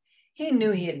heart. He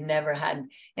knew he had never had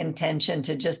intention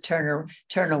to just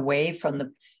turn away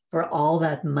for all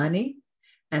that money.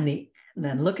 And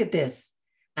then look at this.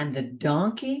 And the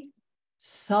donkey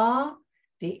saw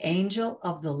the angel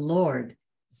of the Lord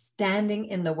standing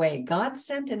in the way. God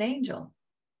sent an angel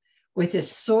with his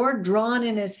sword drawn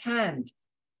in his hand.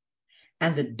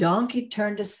 And the donkey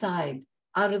turned aside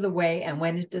out of the way and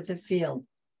went into the field.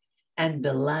 And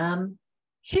Balaam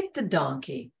hit the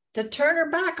donkey to turn her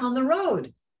back on the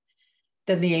road.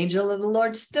 Then the angel of the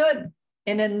Lord stood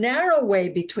in a narrow way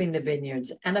between the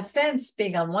vineyards, and a fence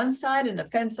being on one side and a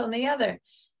fence on the other.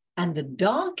 And the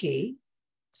donkey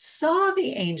saw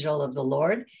the angel of the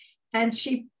Lord, and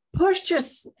she pushed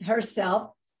herself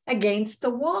against the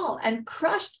wall and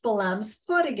crushed Balaam's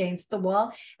foot against the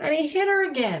wall, and he hit her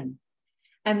again.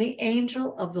 And the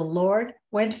angel of the Lord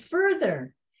went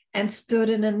further and stood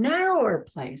in a narrower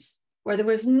place where there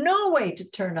was no way to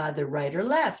turn either right or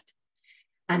left.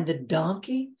 And the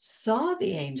donkey saw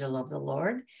the angel of the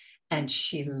Lord, and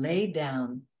she lay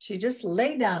down. She just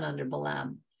lay down under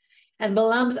Balaam. And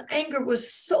Balaam's anger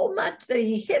was so much that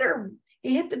he hit her.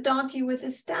 He hit the donkey with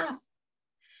his staff.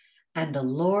 And the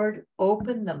Lord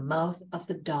opened the mouth of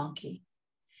the donkey.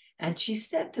 And she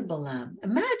said to Balaam,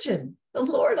 imagine, the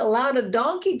Lord allowed a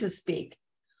donkey to speak.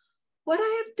 What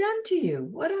I have done to you?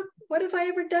 What have I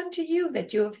ever done to you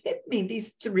that you have hit me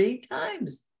these 3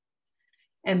 times?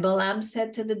 And Balaam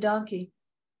said to the donkey,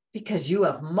 because you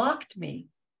have mocked me.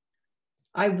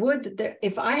 I would,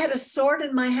 if I had a sword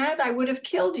in my hand, I would have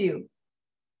killed you.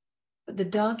 But the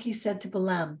donkey said to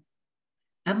Balaam,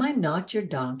 am I not your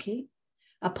donkey,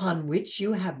 upon which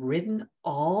you have ridden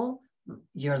all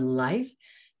your life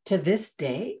to this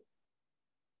day?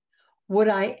 Would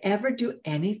I ever do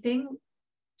anything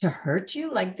to hurt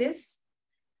you like this?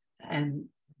 And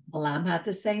Balaam had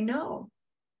to say no.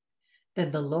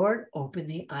 Then the Lord opened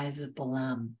the eyes of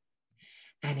Balaam,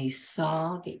 and he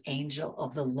saw the angel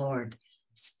of the Lord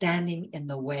standing in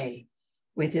the way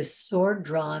with his sword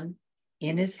drawn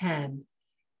in his hand,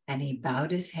 and he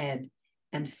bowed his head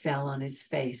and fell on his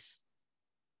face.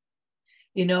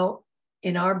 You know,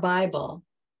 in our Bible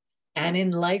and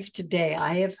in life today,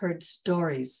 I have heard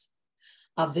stories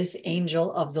of this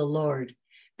angel of the Lord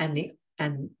and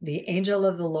the angel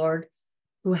of the Lord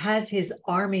who has his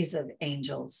armies of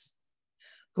angels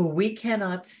who we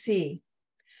cannot see.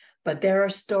 But there are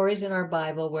stories in our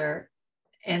Bible where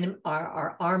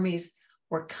our armies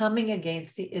were coming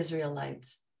against the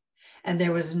Israelites, and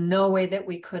there was no way that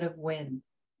we could have won.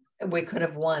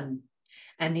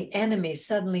 And the enemy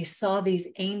suddenly saw these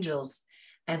angels,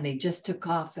 and they just took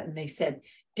off, and they said,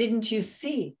 didn't you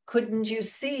see? Couldn't you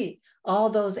see all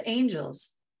those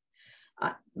angels?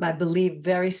 I believe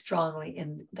very strongly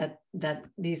in that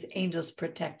these angels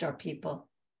protect our people.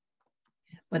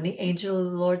 When the angel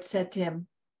of the Lord said to him,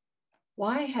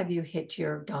 why have you hit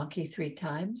your donkey 3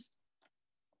 times?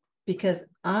 Because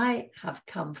I have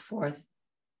come forth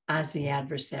as the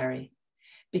adversary,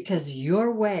 because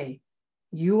your way,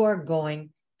 you are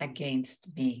going against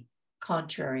me,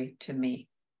 contrary to me.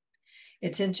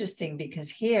 It's interesting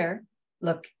because here,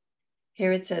 look,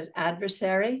 here it says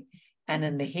adversary, and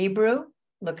in the Hebrew,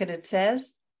 look at it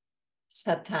says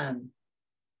Satan.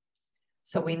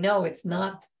 So we know it's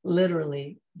not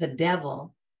literally the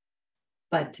devil,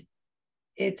 but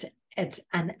it's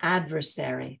an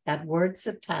adversary. That word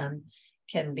Satan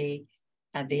can be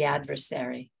the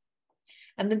adversary.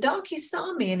 And the donkey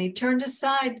saw me, and he turned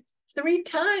aside 3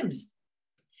 times,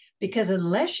 because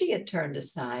unless she had turned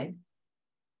aside,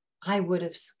 I would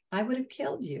have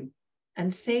killed you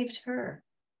and saved her.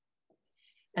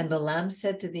 And Balaam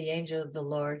said to the angel of the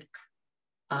Lord,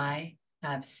 I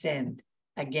have sinned.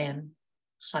 Again,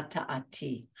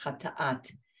 hata'ati,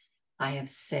 hata'at, I have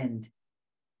sinned.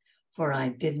 For I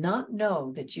did not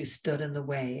know that you stood in the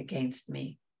way against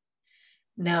me.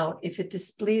 Now, if it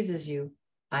displeases you,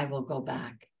 I will go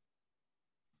back.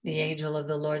 The angel of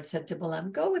the Lord said to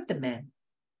Balaam, go with the men,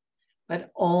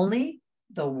 but only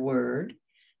the word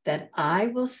that I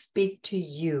will speak to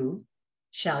you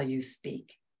shall you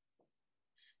speak.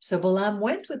 So Balaam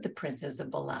went with the princes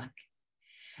of Balak.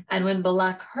 And when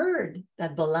Balak heard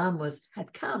that Balaam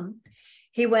had come,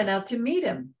 he went out to meet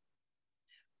him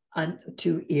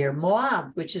to Ir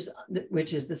Moab, which is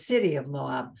the city of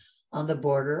Moab on the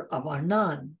border of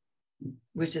Arnon,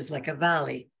 which is like a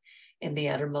valley in the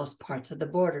uttermost parts of the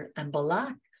border. And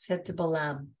Balak said to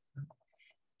Balaam,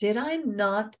 did I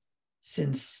not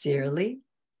sincerely,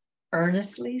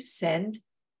 earnestly send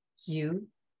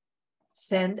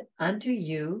unto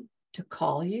you to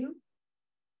call you?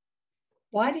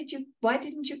 Why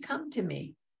didn't you come to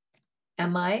me?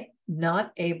 Am I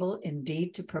not able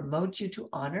indeed to promote you to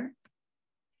honor?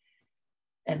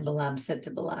 And Balaam said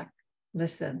to Balak,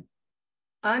 listen,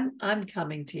 I'm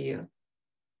coming to you.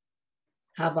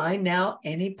 Have I now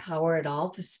any power at all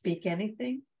to speak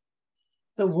anything?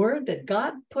 The word that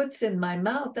God puts in my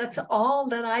mouth, that's all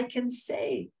that I can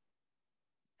say.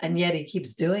 And yet he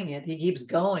keeps doing it. He keeps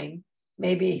going.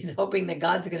 Maybe he's hoping that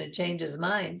God's going to change his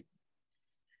mind.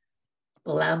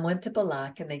 Balaam went to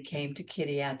Balak, and they came to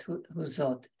Kiriath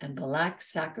Huzot, and Balak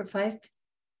sacrificed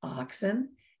oxen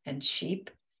and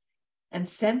sheep and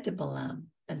sent to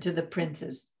Balaam and to the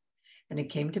princes. And it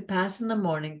came to pass in the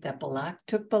morning that Balak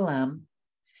took Balaam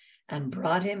and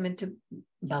brought him into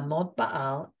Bamot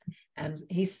Baal, and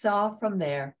he saw from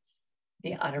there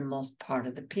the uttermost part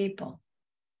of the people.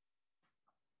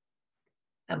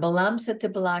 And Balaam said to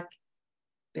Balak,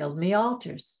 build me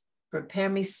altars, prepare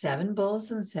me 7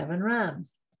 bulls and 7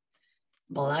 rams.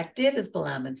 Balak did as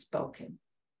Balaam had spoken,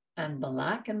 and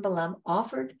Balak and Balaam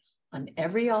offered on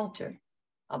every altar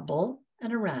a bull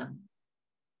and a ram.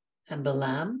 And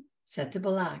Balaam said to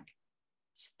Balak,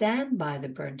 stand by the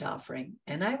burnt offering,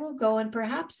 and I will go, and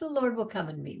perhaps the Lord will come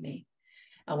and meet me.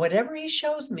 And whatever he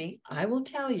shows me, I will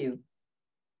tell you.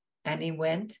 And he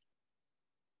went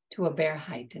to a bare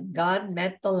height, and God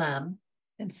met Balaam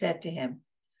and said to him,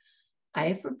 I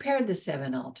have prepared the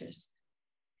 7 altars,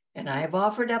 and I have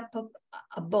offered up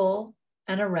a bull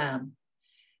and a ram.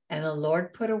 And the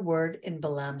Lord put a word in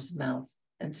Balaam's mouth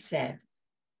and said,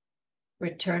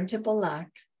 return to Balak,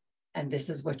 and this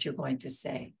is what you're going to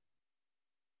say.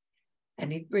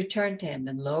 And he returned to him,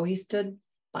 and lo, he stood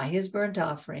by his burnt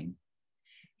offering.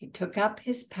 He took up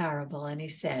his parable, and he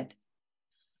said,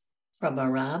 from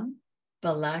Aram,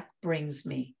 Balak brings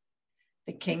me,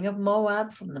 the king of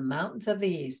Moab from the mountains of the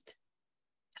east.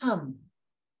 Come,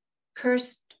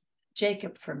 curse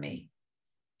Jacob for me.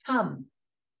 Come,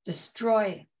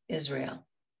 destroy Israel.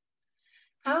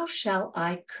 How shall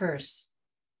I curse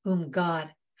whom God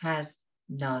has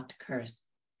not cursed?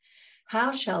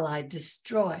 How shall I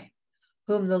destroy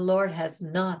whom the Lord has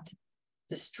not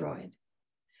destroyed?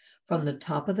 From the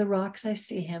top of the rocks I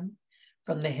see him,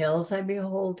 from the hills I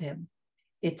behold him.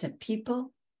 It's a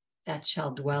people that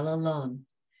shall dwell alone,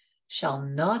 shall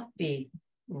not be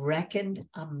reckoned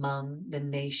among the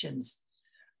nations.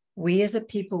 We as a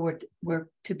people were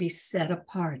to be set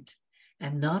apart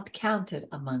and not counted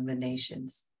among the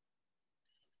nations.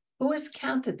 Who has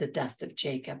counted the dust of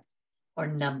Jacob or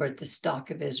numbered the stock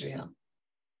of Israel?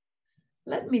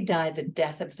 Let me die the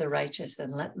death of the righteous,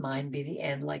 and let mine be the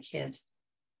end like his.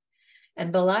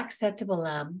 And Balak said to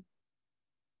Balaam,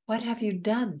 what have you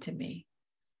done to me?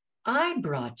 I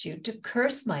brought you to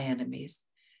curse my enemies,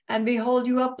 and behold,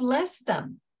 you have blessed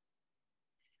them.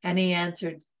 And he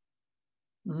answered,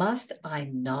 must I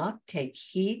not take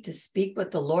heed to speak what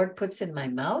the Lord puts in my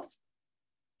mouth?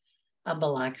 And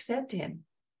Balak said to him,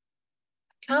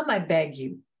 come, I beg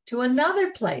you, to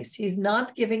another place. He's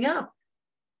not giving up.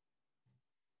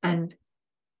 And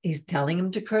he's telling him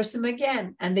to curse him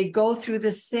again. And they go through the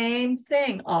same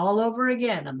thing all over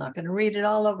again. I'm not going to read it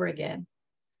all over again.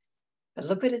 But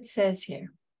look what it says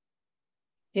here.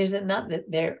 Here's another,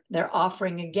 they're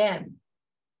offering again.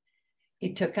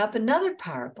 He took up another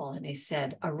parable and he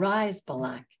said, arise,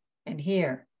 Balak, and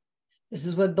hear. This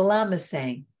is what Balaam is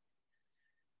saying.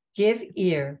 Give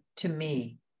ear to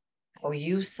me, O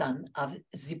you son of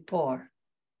Zippor.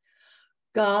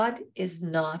 God is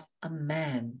not a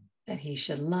man that he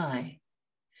should lie,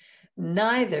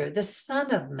 neither the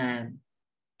son of man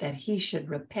that he should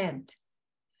repent.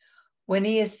 When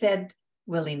he has said,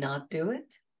 will he not do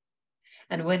it?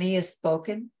 And when he has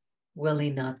spoken, will he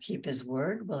not keep his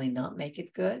word? Will he not make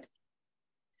it good?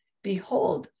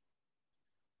 Behold,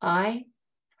 I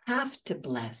have to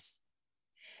bless.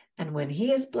 And when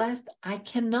he is blessed, I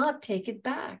cannot take it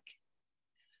back.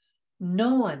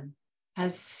 No one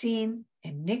has seen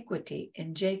iniquity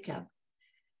in Jacob,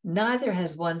 neither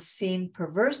has one seen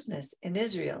perverseness in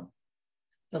Israel.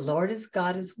 The Lord his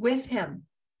God is with him,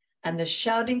 and the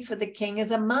shouting for the king is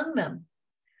among them.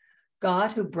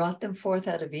 God, who brought them forth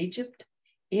out of Egypt,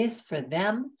 is for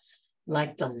them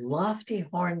like the lofty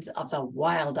horns of the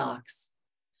wild ox.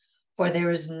 For there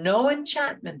is no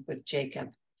enchantment with Jacob,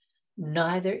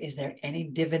 neither is there any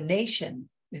divination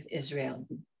with Israel.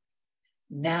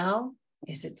 Now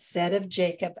is it said of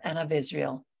Jacob and of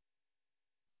Israel,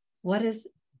 what has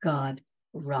God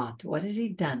wrought? What has he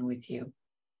done with you?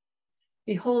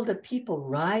 Behold, a people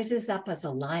rises up as a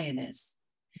lioness,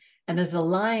 and as a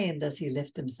lion does he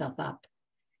lift himself up,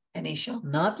 and he shall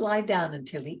not lie down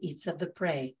until he eats of the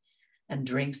prey and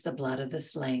drinks the blood of the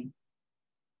slain.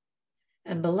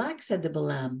 And Balak said to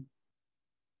Balaam,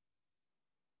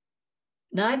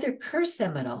 neither curse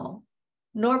them at all,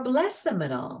 nor bless them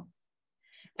at all.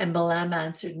 And Balaam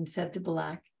answered and said to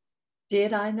Balak,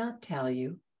 did I not tell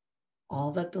you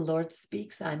all that the Lord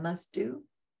speaks I must do?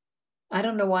 I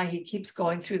don't know why he keeps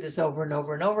going through this over and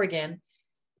over and over again.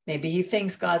 Maybe he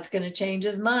thinks God's going to change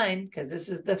his mind because this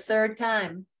is the 3rd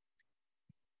time.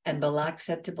 And Balak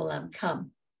said to Balaam,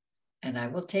 come, and I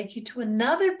will take you to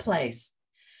another place.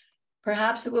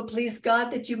 Perhaps it will please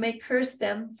God that you may curse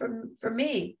them for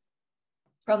me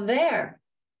from there.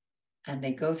 And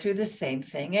they go through the same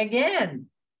thing again.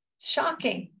 It's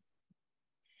shocking.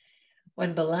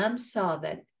 When Balaam saw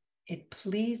that it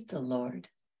pleased the Lord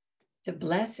to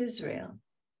bless Israel,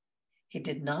 he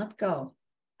did not go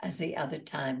as the other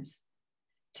times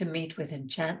to meet with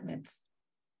enchantments,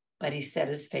 but he set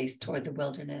his face toward the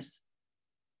wilderness.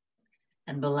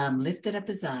 And Balaam lifted up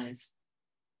his eyes,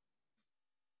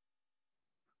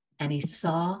 and he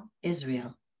saw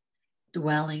Israel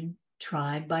dwelling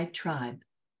tribe by tribe,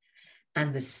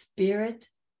 and the Spirit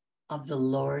of the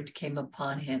Lord came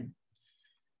upon him.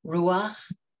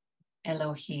 Ruach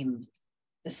Elohim,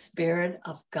 the Spirit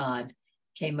of God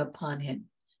came upon him.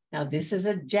 Now, this is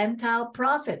a Gentile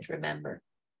prophet, remember.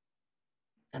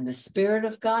 And the Spirit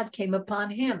of God came upon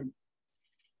him.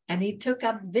 And he took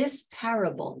up this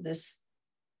parable, this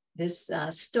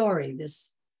story,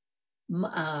 this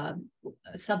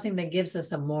something that gives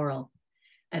us a moral,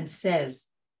 and says,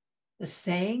 the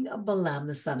saying of Balaam,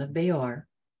 the son of Beor,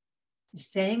 the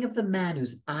saying of the man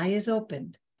whose eye is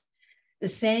opened, the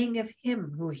saying of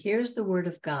him who hears the word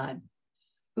of God,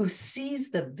 who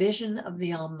sees the vision of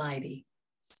the Almighty,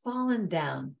 fallen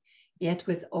down, yet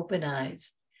with open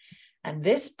eyes. And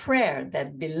this prayer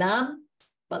that Balaam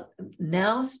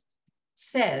now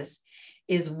says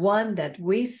is one that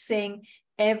we sing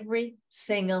every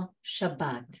single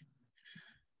Shabbat.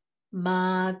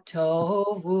 Ma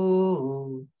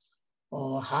tovu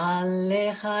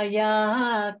ohalecha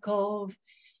Yaakov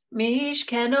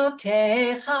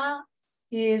mishkenotecha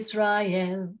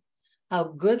Israel. How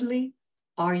goodly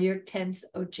are your tents,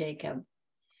 O Jacob,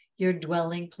 your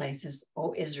dwelling places,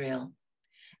 O Israel,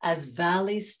 as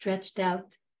valleys stretched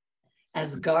out,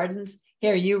 as gardens.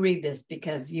 Here, you read this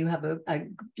because you have a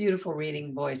beautiful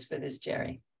reading voice for this,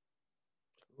 Jerry.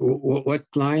 What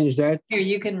line is that? Here,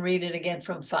 you can read it again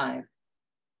from 5.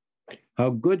 How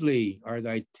goodly are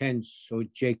thy tents, O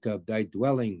Jacob, thy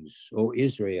dwellings, O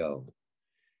Israel,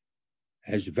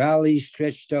 as valleys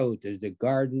stretched out, as the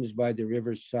gardens by the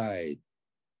riverside,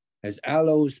 as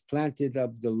aloes planted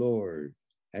of the Lord,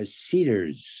 as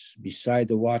cedars beside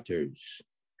the waters.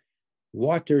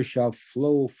 Water shall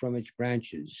flow from its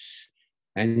branches,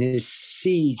 and his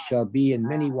seed shall be in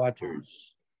many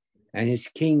waters, and his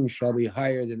king shall be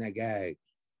higher than Agag,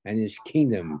 and his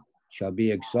kingdom shall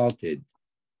be exalted.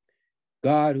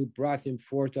 God, who brought him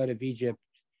forth out of Egypt,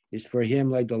 is for him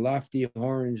like the lofty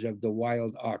horns of the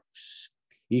wild ox.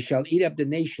 He shall eat up the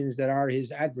nations that are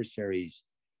his adversaries,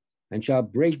 and shall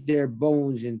break their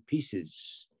bones in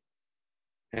pieces,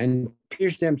 and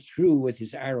pierce them through with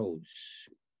his arrows.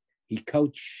 He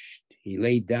couched, he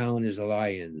laid down as a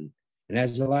lion, and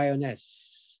as a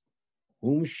lioness.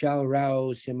 Whom shall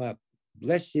rouse him up?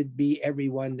 Blessed be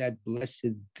everyone that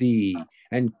blessed thee,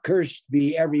 and cursed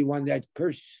be everyone that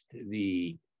cursed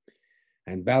thee.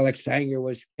 And Balak's anger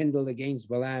was kindled against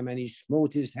Balaam, and he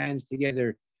smote his hands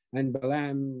together. And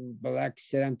Balak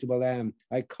said unto Balaam,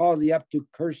 I call thee up to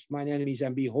curse mine enemies,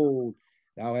 and behold,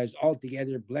 thou hast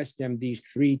altogether blessed them these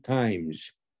 3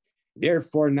 times.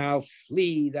 Therefore now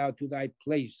flee thou to thy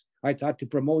place. I thought to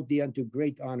promote thee unto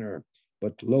great honor,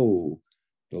 but lo,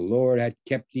 the Lord had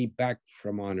kept thee back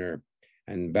from honor.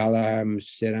 And Balaam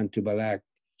said unto Balak,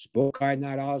 spoke I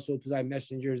not also to thy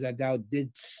messengers that thou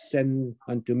didst send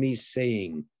unto me,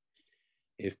 saying,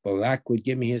 if Balak would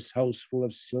give me his house full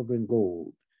of silver and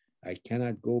gold, I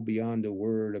cannot go beyond the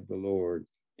word of the Lord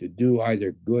to do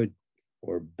either good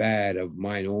or bad of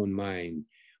mine own mind.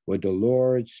 What the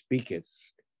Lord speaketh,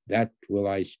 that will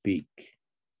I speak.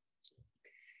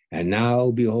 And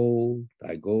now, behold,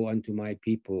 I go unto my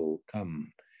people,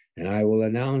 come, and I will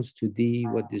announce to thee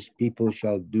what this people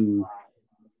shall do,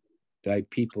 thy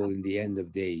people in the end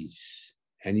of days.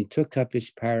 And he took up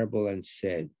his parable and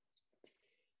said,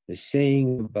 the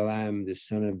saying of Balaam, the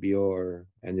son of Beor,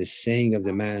 and the saying of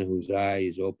the man whose eye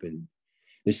is open,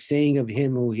 the saying of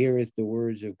him who heareth the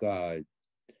words of God,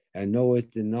 and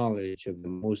knoweth the knowledge of the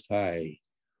Most High,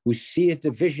 who seeth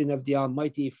the vision of the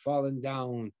Almighty fallen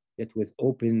down, yet with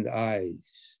opened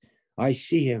eyes. I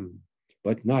see him,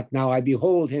 but not now. I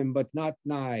behold him, but not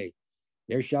nigh.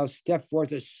 There shall step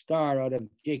forth a star out of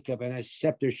Jacob, and a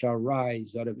scepter shall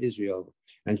rise out of Israel,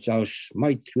 and shall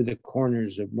smite through the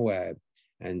corners of Moab,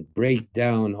 and break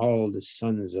down all the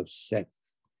sons of Seth.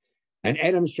 And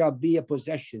Edom shall be a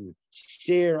possession.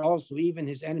 Shear also, even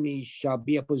his enemies, shall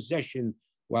be a possession,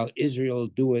 while Israel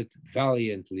doeth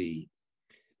valiantly.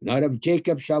 Not of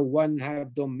Jacob shall one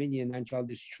have dominion, and shall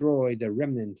destroy the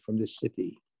remnant from the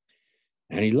city.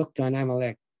 And he looked on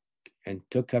Amalek, and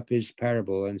took up his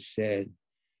parable, and said,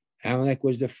 Amalek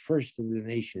was the first of the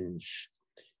nations,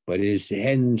 but his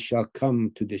end shall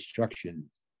come to destruction.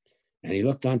 And he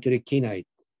looked unto the Kenite,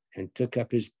 and took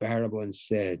up his parable, and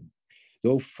said,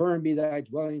 though firm be thy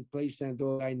dwelling place, and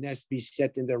though thy nest be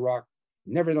set in the rock,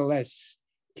 nevertheless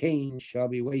Cain shall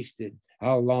be wasted.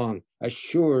 How long?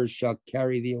 Ashur shall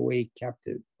carry thee away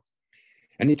captive.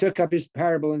 And he took up his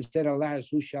parable and said, alas,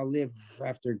 who shall live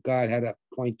after God had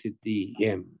appointed thee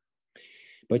him?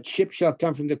 But ships shall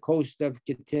come from the coast of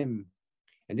Kittim,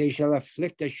 and they shall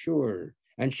afflict Ashur,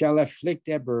 and shall afflict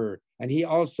Eber, and he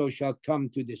also shall come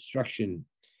to destruction.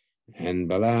 And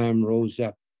Balaam rose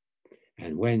up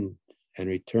and went and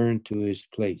returned to his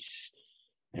place,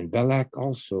 and Balak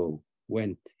also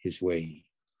went his way.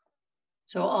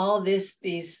 So all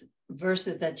these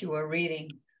verses that you are reading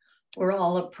were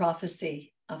all a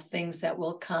prophecy of things that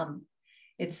will come.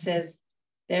 It says,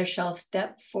 there shall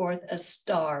step forth a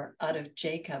star out of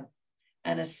Jacob,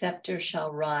 and a scepter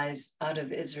shall rise out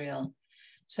of Israel.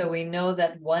 So we know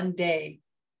that one day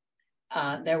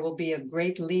there will be a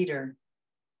great leader,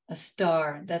 a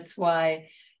star. That's why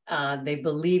they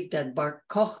believed that Bar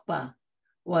Kokhba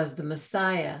was the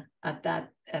Messiah at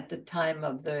the time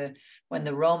of when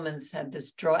the Romans had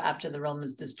after the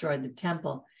Romans destroyed the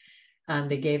temple,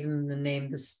 and they gave him the name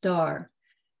the Star.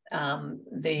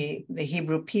 The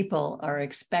Hebrew people are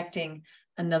expecting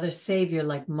another savior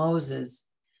like Moses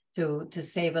to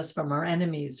save us from our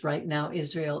enemies. Right now,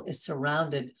 Israel is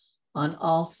surrounded on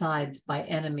all sides by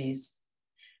enemies.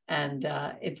 And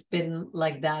it's been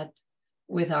like that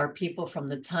with our people from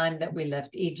the time that we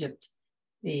left Egypt.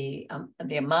 The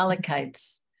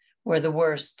Amalekites were the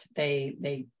worst. They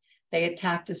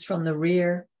attacked us from the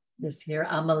rear, this here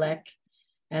Amalek,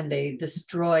 and they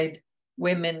destroyed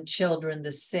women, children,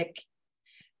 the sick.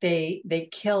 They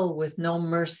kill with no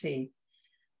mercy.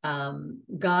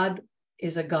 God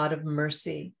is a God of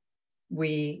mercy.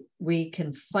 We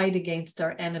can fight against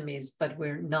our enemies, but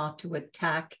we're not to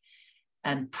attack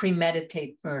and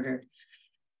premeditate murder.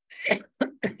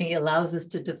 He allows us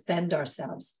to defend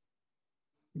ourselves,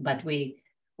 but we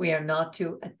are not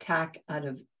to attack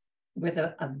with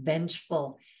a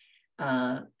vengeful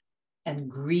and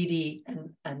greedy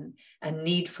and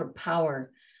need for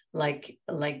power, like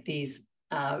these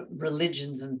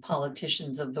religions and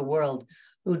politicians of the world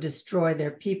who destroy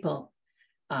their people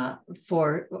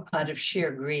out of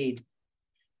sheer greed.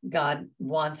 God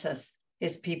wants us,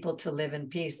 his people, to live in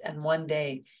peace, and one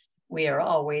day we are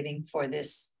all waiting for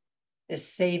this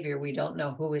savior. We don't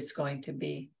know who it's going to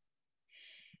be.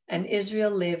 And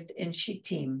Israel lived in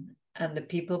Shittim, and the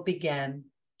people began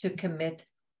to commit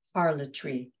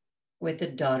harlotry with the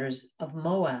daughters of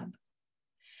Moab.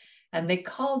 And they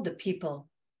called the people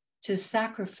to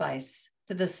sacrifice,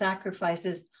 to the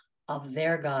sacrifices of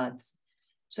their gods.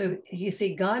 So you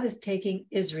see, God is taking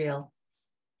Israel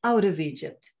out of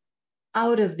Egypt,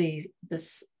 out of the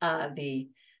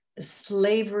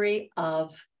slavery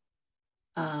of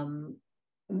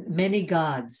many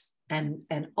gods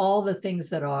and all the things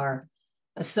that are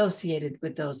associated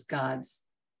with those gods.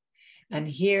 And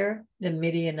here the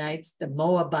Midianites, the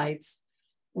Moabites,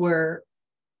 were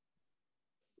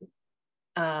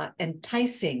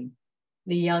enticing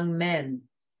the young men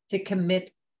to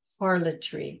commit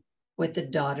harlotry with the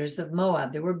daughters of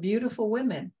Moab. They were beautiful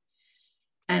women.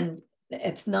 And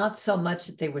it's not so much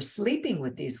that they were sleeping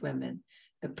with these women.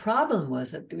 The problem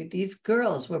was that these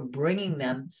girls were bringing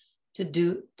them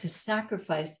to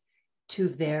sacrifice to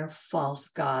their false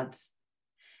gods.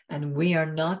 And we are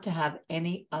not to have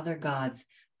any other gods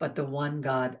but the one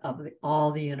God of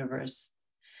all the universe.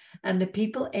 And the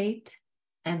people ate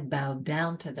and bowed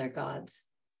down to their gods.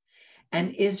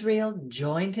 And Israel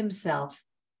joined himself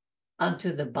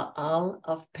unto the Baal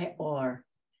of Peor.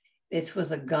 This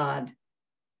was a god,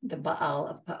 the Baal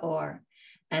of Peor.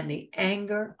 And the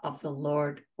anger of the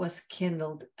Lord was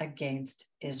kindled against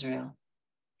Israel.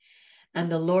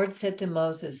 And the Lord said to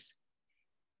Moses,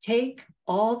 take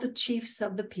all the chiefs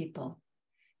of the people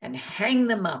and hang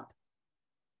them up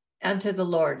unto the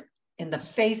Lord in the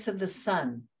face of the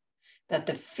sun, that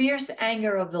the fierce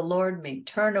anger of the Lord may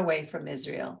turn away from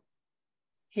Israel.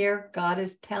 Here God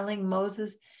is telling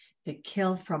Moses to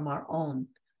kill from our own,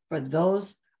 for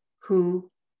those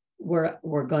who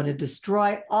were going to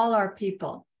destroy all our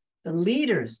people, the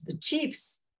leaders, the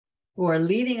chiefs who are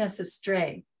leading us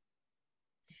astray.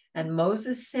 And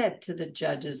Moses said to the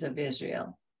judges of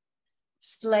Israel,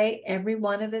 slay every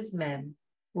one of his men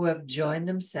who have joined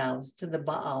themselves to the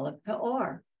Baal of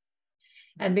Peor.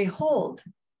 And behold,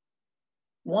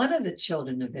 one of the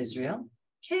children of Israel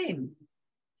came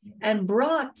and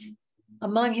brought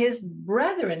among his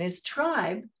brethren, his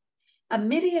tribe, a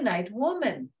Midianite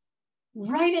woman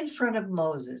right in front of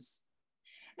Moses.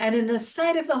 And in the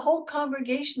sight of the whole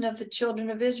congregation of the children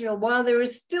of Israel, while they were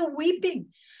still weeping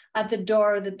at the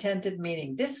door of the tent of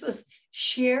meeting. This was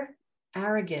sheer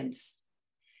arrogance.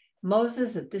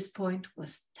 Moses at this point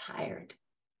was tired.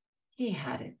 He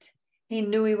had it. He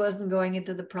knew he wasn't going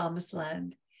into the promised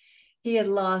land. He had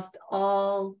lost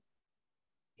all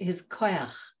his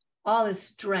koyach, all his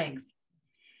strength,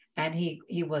 and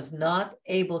he was not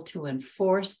able to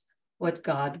enforce what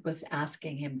God was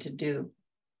asking him to do.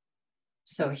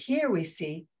 So here we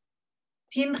see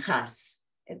Pinchas.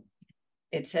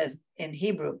 It says in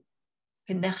Hebrew,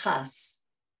 Pinchas,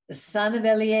 the son of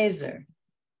Eleazar,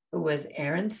 who was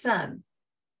Aaron's son,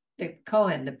 the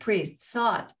Cohen, the priest,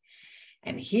 saw it.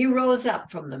 And he rose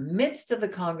up from the midst of the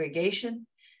congregation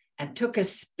and took a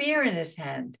spear in his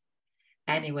hand.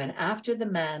 And he went after the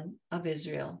man of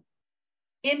Israel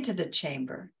into the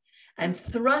chamber and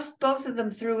thrust both of them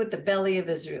through with the belly of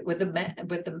Israel,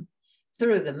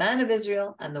 through the man of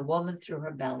Israel and the woman through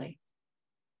her belly.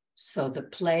 So the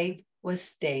plague was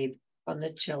stayed from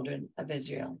the children of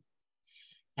Israel.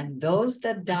 And those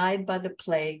that died by the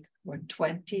plague were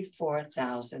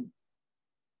 24,000.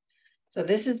 So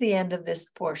this is the end of this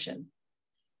portion.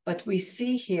 But we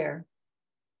see here,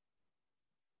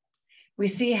 we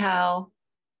see how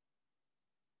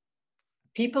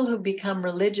people who become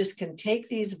religious can take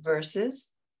these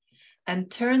verses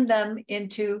and turn them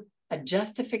into a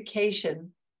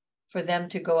justification for them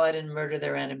to go out and murder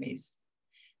their enemies.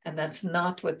 And that's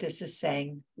not what this is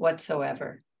saying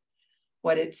whatsoever.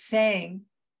 What it's saying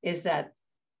is that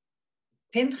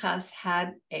Pinchas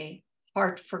had a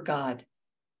heart for God.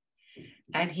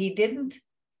 And he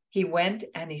went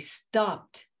and he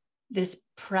stopped these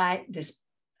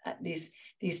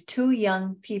two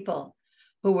young people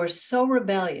who were so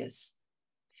rebellious.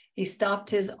 He stopped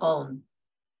his own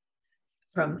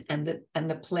and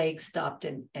the plague stopped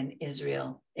in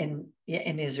Israel. In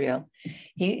Israel,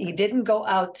 he didn't go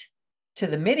out to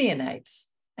the Midianites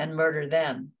and murder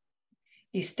them.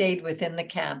 He stayed within the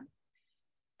camp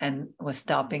and was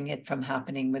stopping it from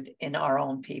happening within our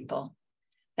own people.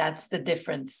 That's the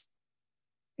difference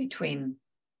between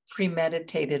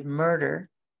premeditated murder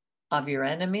of your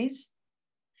enemies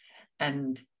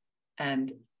and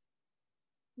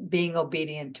being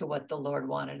obedient to what the Lord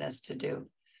wanted us to do,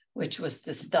 which was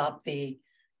to stop the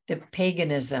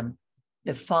paganism,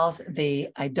 the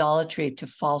idolatry to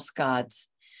false gods.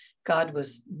 God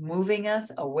was moving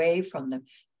us away from the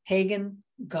pagan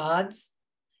gods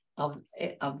of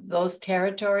those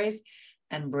territories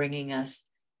and bringing us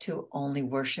to only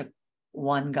worship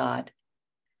one God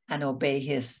and obey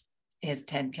his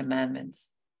 10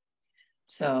 commandments.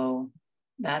 So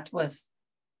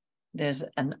there's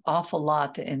an awful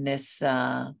lot in this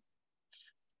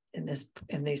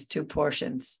in these two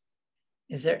portions.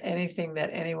 Is there anything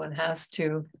that anyone has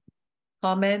to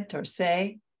comment or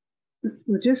say?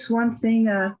 Well, just one thing.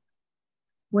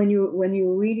 When you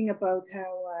were reading about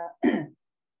how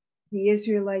the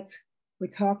Israelites were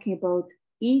talking about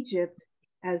Egypt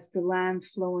as the land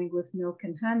flowing with milk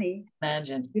and honey.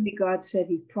 Imagine. Really, God said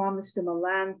he promised them a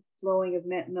land flowing of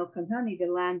milk and honey, the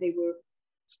land they were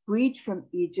freed from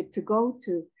Egypt to go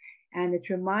to. And it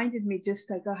reminded me,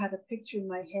 just like I had a picture in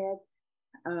my head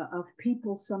of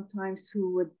people sometimes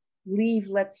who would leave,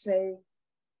 let's say,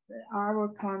 our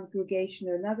congregation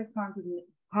or another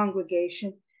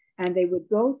congregation, and they would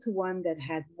go to one that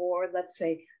had more, let's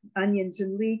say, onions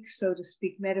and leeks, so to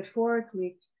speak,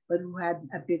 metaphorically, but who had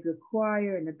a bigger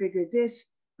choir and a bigger this,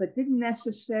 but didn't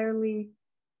necessarily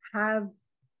have,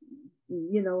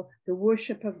 the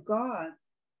worship of God.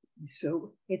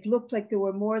 So it looked like there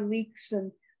were more leeks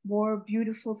and more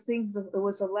beautiful things. There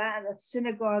was a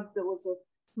synagogue that was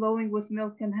flowing with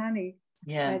milk and honey.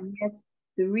 Yeah. And yet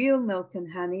the real milk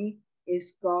and honey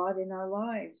is God in our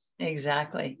lives.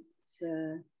 Exactly.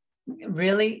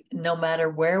 Really, no matter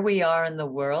where we are in the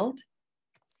world,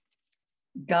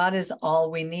 God is all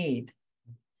we need.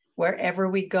 Wherever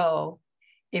we go,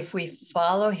 if we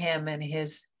follow him and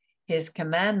his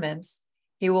commandments,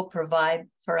 he will provide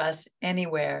for us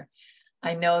anywhere.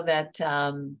 I know that,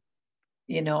 I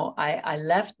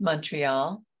left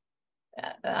Montreal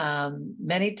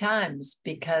many times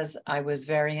because I was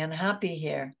very unhappy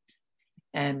here.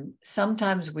 And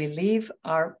sometimes we leave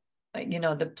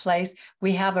the place.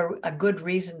 We have a good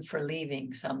reason for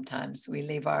leaving. Sometimes we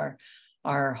leave our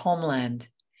homeland.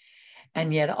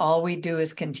 And yet all we do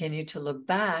is continue to look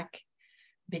back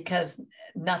because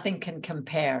nothing can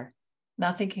compare.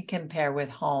 Nothing can compare with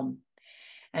home.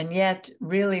 And yet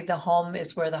really the home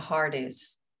is where the heart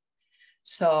is.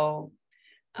 So,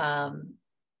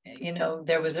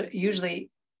 there was usually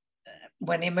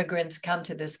when immigrants come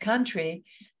to this country,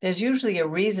 there's usually a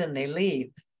reason they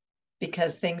leave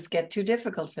because things get too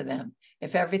difficult for them.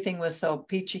 If everything was so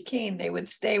peachy keen, they would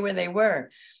stay where they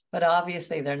were, but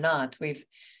obviously they're not. We've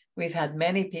had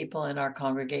many people in our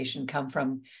congregation come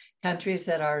from countries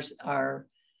that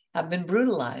have been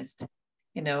brutalized.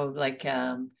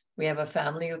 We have a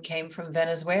family who came from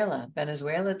Venezuela.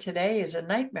 Venezuela today is a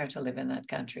nightmare to live in that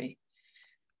country.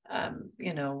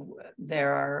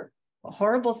 There are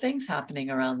horrible things happening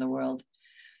around the world,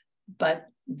 but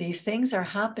these things are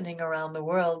happening around the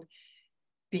world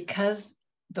because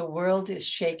the world is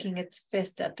shaking its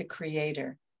fist at the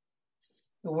Creator.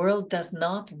 The world does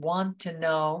not want to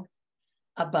know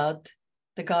about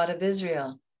the God of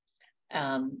Israel.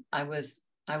 I was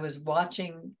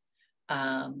watching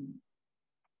a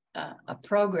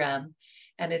program,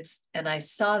 and I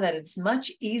saw that it's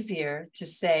much easier to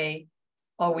say,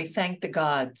 "Oh, we thank the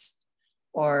gods,"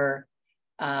 or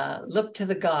 "Look to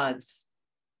the gods."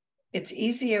 It's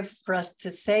easier for us to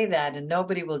say that, and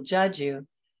nobody will judge you.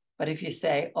 But if you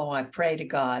say, "Oh, I pray to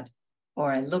God,"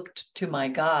 or "I looked to my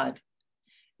God,"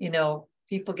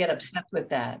 people get upset with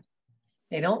that.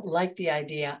 They don't like the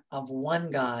idea of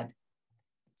one God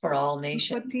for all nations.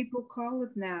 That's what people call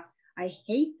it now. I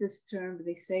hate this term, but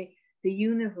they say the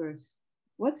universe.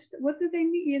 What do they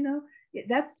mean?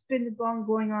 That's been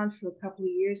going on for a couple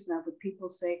of years now, but people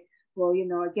say, well,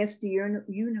 I guess the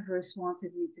universe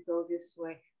wanted me to go this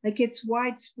way. Like, it's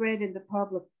widespread in the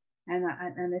public,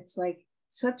 and it's like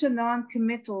such a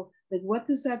non-committal. Like, what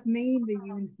does that mean, the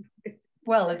universe?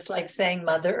 Well, it's like saying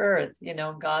Mother Earth,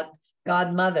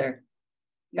 God Mother,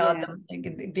 God, Yeah.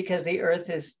 because the earth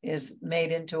is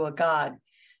made into a god.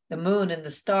 The moon and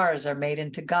the stars are made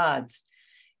into gods.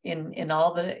 In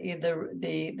all the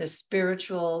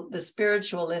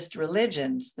spiritualist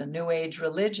religions, the New Age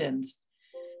religions.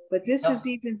 But this is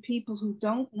even people who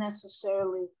don't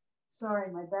necessarily.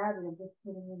 Sorry, my battery. I'm just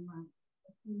putting in my.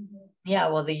 Yeah,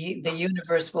 well, the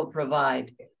universe will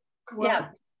provide. Well,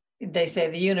 yeah, they say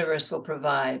the universe will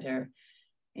provide, or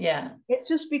yeah. It's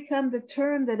just become the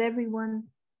term that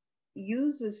everyone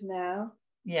uses now.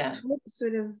 Yeah.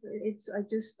 Sort of. I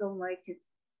just don't like it.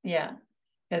 Yeah,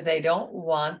 because they don't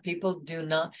want, people do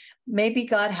not. Maybe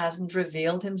God hasn't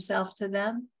revealed Himself to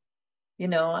them. I'm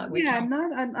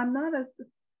not a.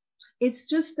 It's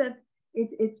just that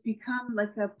it's become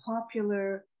like a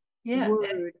popular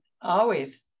word.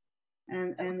 Always.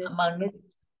 And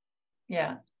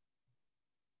yeah.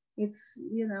 It's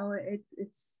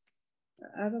it's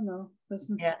I don't know.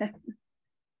 Yeah.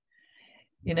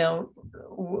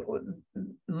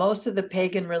 Most of the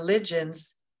pagan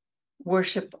religions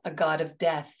worship a god of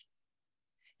death.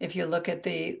 If you look at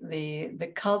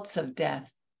the cults of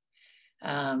death,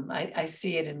 I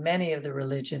see it in many of the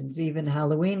religions. Even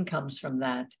Halloween comes from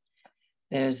that.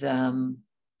 There's a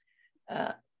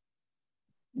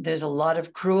lot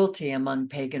of cruelty among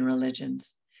pagan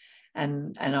religions,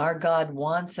 and our God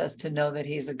wants us to know that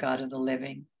He's a God of the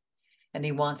living, and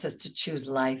He wants us to choose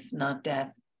life, not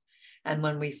death. And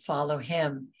when we follow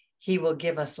Him, He will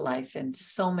give us life in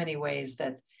so many ways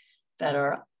that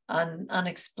are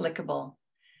unexplicable.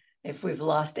 If we've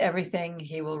lost everything,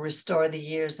 He will restore the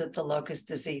years that the locust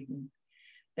has eaten.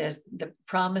 The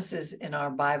promises in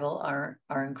our Bible are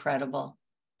incredible.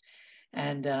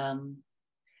 And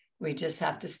we just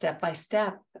have to step by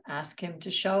step ask Him to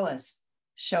show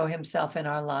Himself in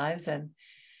our lives,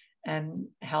 and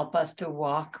help us to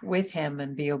walk with Him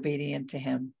and be obedient to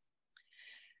Him.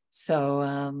 So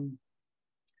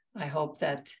I hope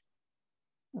that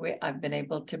I've been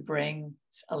able to bring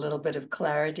a little bit of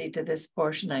clarity to this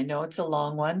portion. I know it's a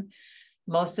long one.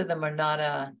 Most of them are not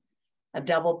a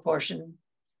double portion.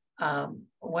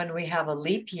 When we have a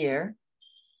leap year,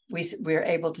 we're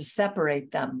able to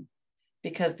separate them,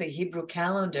 because the Hebrew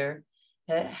calendar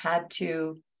had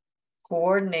to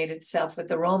coordinate itself with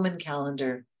the Roman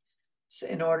calendar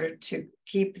in order to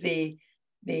keep the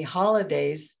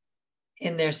holidays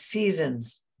in their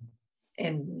seasons.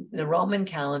 In the Roman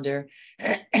calendar,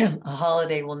 a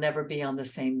holiday will never be on the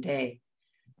same day,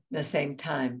 the same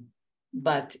time.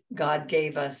 But God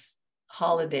gave us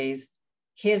holidays,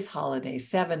 His holidays,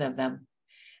 7 of them,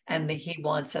 and He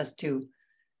wants us to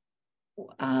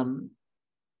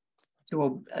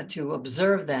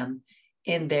observe them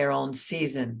in their own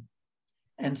season.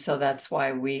 And so that's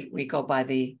why we go by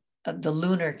the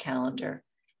lunar calendar.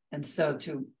 And so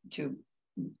to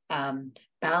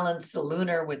balance the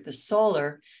lunar with the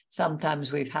solar,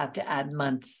 sometimes we've had to add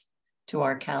months to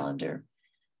our calendar.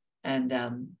 And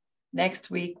next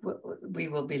week, we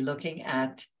will be looking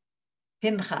at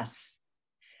Pinchas.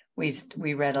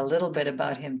 We read a little bit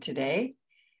about him today,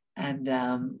 and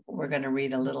we're going to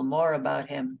read a little more about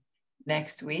him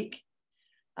next week.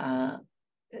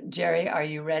 Jerry, are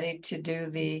you ready to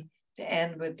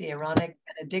end with the Aaronic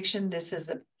benediction? This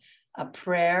is a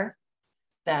prayer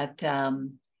that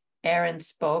Aaron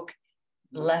spoke,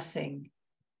 blessing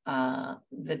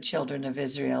the children of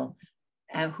Israel,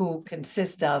 and who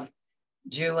consist of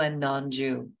Jew and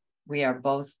non-Jew. We are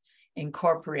both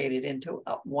incorporated into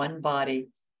one body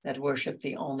that worship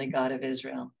the only God of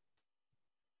Israel.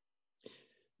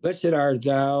 Blessed art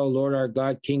thou, Lord our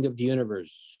God, King of the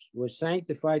universe, were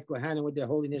sanctified Kohanim with the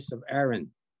holiness of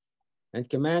Aaron, and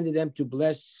commanded them to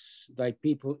bless thy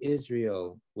people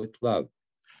Israel with love.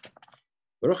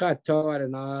 Baruch atah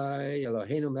Adonai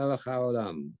Eloheinu melech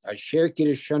haolam, asher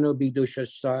kirishanu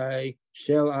b'kedushasai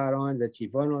shel Aaron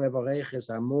v'tzivonu levareches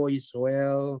amo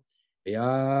Yisrael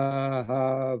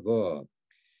v'yahavo.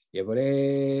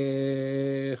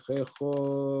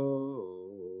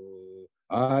 Yevrechecho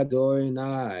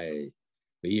Adonai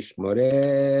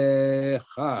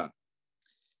v'yishmorecha.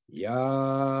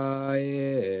 Yair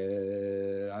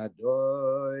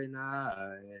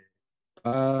Adonai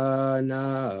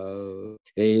panav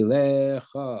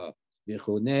elecha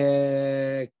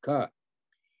v'chuneka.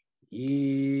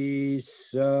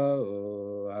 Yisrael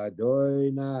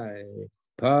Adonai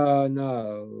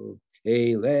panav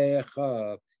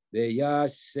elecha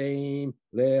v'yasem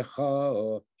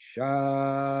lecha shalom.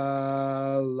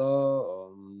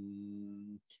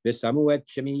 V'samu et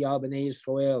shemi al b'nei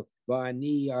Yisrael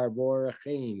v'ani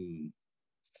arvorachem.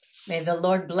 May the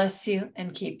Lord bless you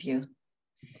and keep you.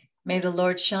 May the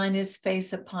Lord shine his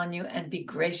face upon you and be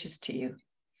gracious to you.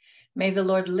 May the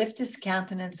Lord lift his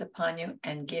countenance upon you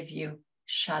and give you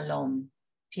shalom,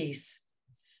 peace.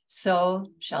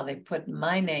 So shall they put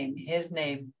my name, his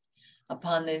name,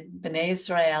 upon the Bnei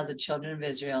Israel, the children of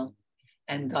Israel,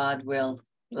 and God will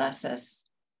bless us.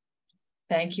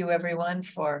 Thank you, everyone,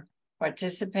 for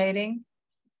participating.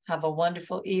 Have a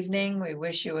wonderful evening. We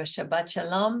wish you a Shabbat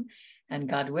Shalom, and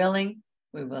God willing,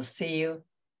 we will see you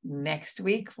next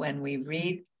week when we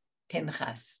read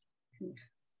Pinchas.